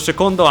conosciuto col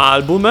secondo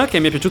album, che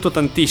mi è piaciuto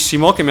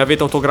tantissimo, che mi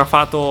avete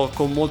autografato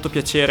con molto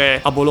piacere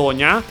a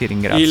Bologna. Ti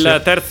ringrazio.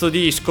 Il terzo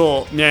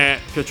disco mi è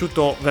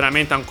piaciuto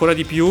veramente ancora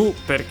di più,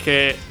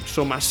 perché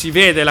insomma si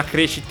vede la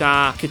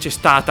crescita che c'è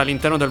stata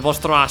all'interno del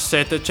vostro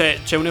asset,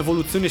 c'è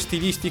un'evoluzione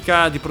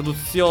stilistica, di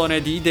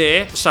produzione, di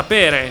idee.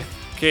 Sapere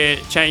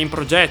che c'è in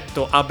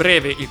progetto a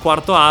breve il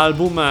quarto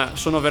album,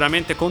 sono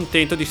veramente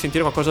contento di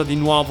sentire qualcosa di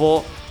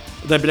nuovo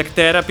dai Black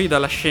Therapy,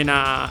 dalla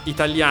scena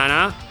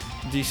italiana,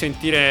 di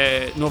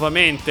sentire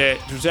nuovamente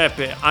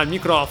Giuseppe al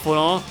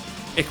microfono.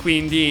 E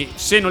quindi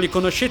se non li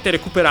conoscete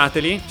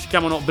recuperateli, si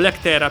chiamano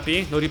Black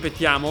Therapy, lo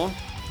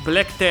ripetiamo,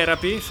 Black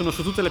Therapy, sono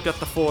su tutte le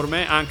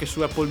piattaforme, anche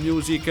su Apple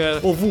Music,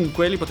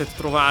 ovunque li potete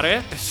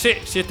trovare. Se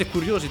siete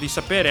curiosi di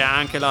sapere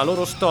anche la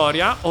loro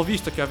storia, ho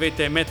visto che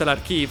avete Metal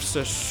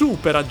Archives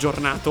super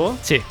aggiornato.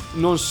 Sì.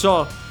 Non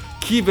so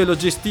chi ve lo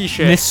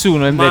gestisce.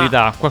 Nessuno, in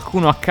verità.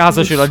 Qualcuno a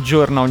caso ce lo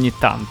aggiorna ogni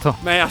tanto.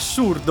 Ma è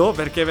assurdo,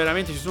 perché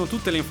veramente ci sono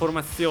tutte le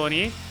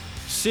informazioni.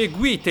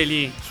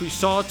 Seguiteli sui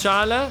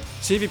social.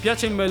 Se vi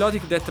piace il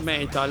melodic death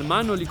metal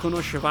ma non li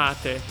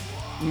conoscevate,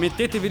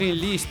 metteteveli in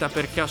lista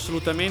perché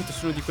assolutamente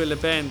sono di quelle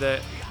band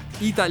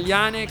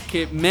italiane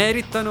che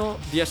meritano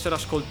di essere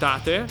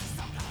ascoltate.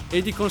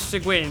 E di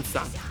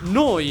conseguenza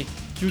noi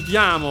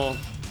chiudiamo,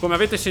 come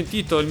avete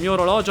sentito il mio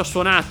orologio ha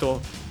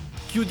suonato,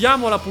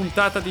 chiudiamo la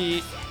puntata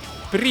di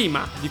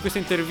prima di questa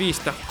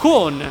intervista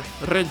con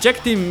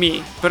Rejecting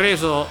Me,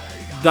 preso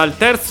dal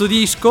terzo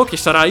disco che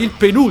sarà il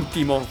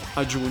penultimo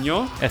a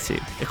giugno. Sì.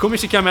 E come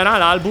si chiamerà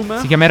l'album?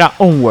 Si chiamerà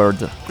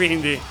Onward.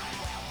 Quindi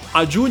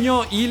a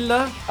giugno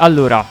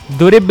Allora,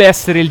 dovrebbe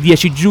essere il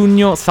 10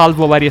 giugno,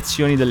 salvo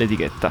variazioni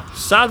dell'etichetta.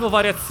 salvo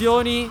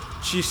variazioni,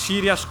 ci si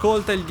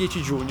riascolta il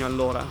 10 giugno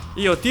allora.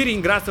 Io ti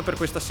ringrazio per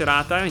questa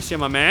serata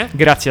insieme a me.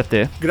 Grazie a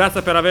te.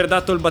 Grazie per aver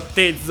dato il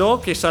battezzo,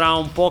 che sarà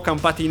un po'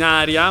 campato in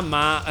aria,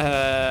 ma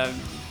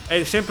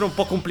è sempre un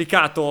po'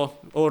 complicato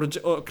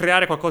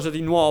creare qualcosa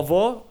di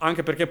nuovo,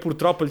 anche perché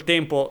purtroppo il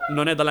tempo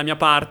non è dalla mia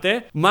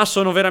parte, ma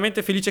sono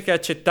veramente felice che hai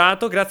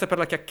accettato. Grazie per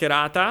la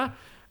chiacchierata.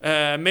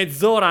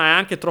 Mezz'ora è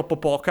anche troppo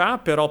poca,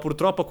 però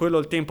purtroppo quello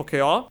è il tempo che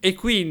ho. E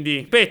quindi,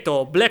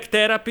 ripeto, Black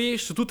Therapy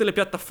su tutte le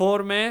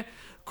piattaforme,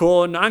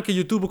 con anche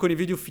YouTube con i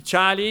video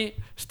ufficiali.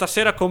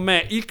 Stasera con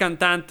me il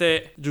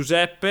cantante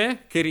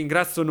Giuseppe, che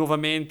ringrazio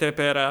nuovamente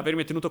per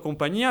avermi tenuto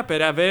compagnia,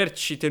 per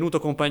averci tenuto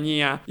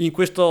compagnia in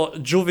questo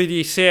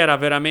giovedì sera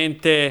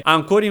veramente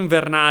ancora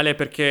invernale,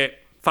 perché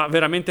fa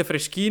veramente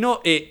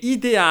freschino e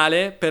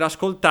ideale per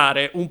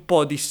ascoltare un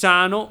po' di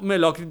sano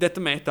melodic death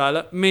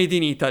metal made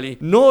in Italy.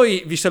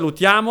 Noi vi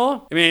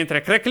salutiamo,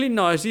 mentre Crackling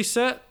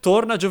Noises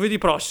torna giovedì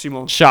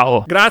prossimo.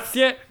 Ciao.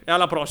 Grazie e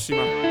alla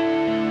prossima.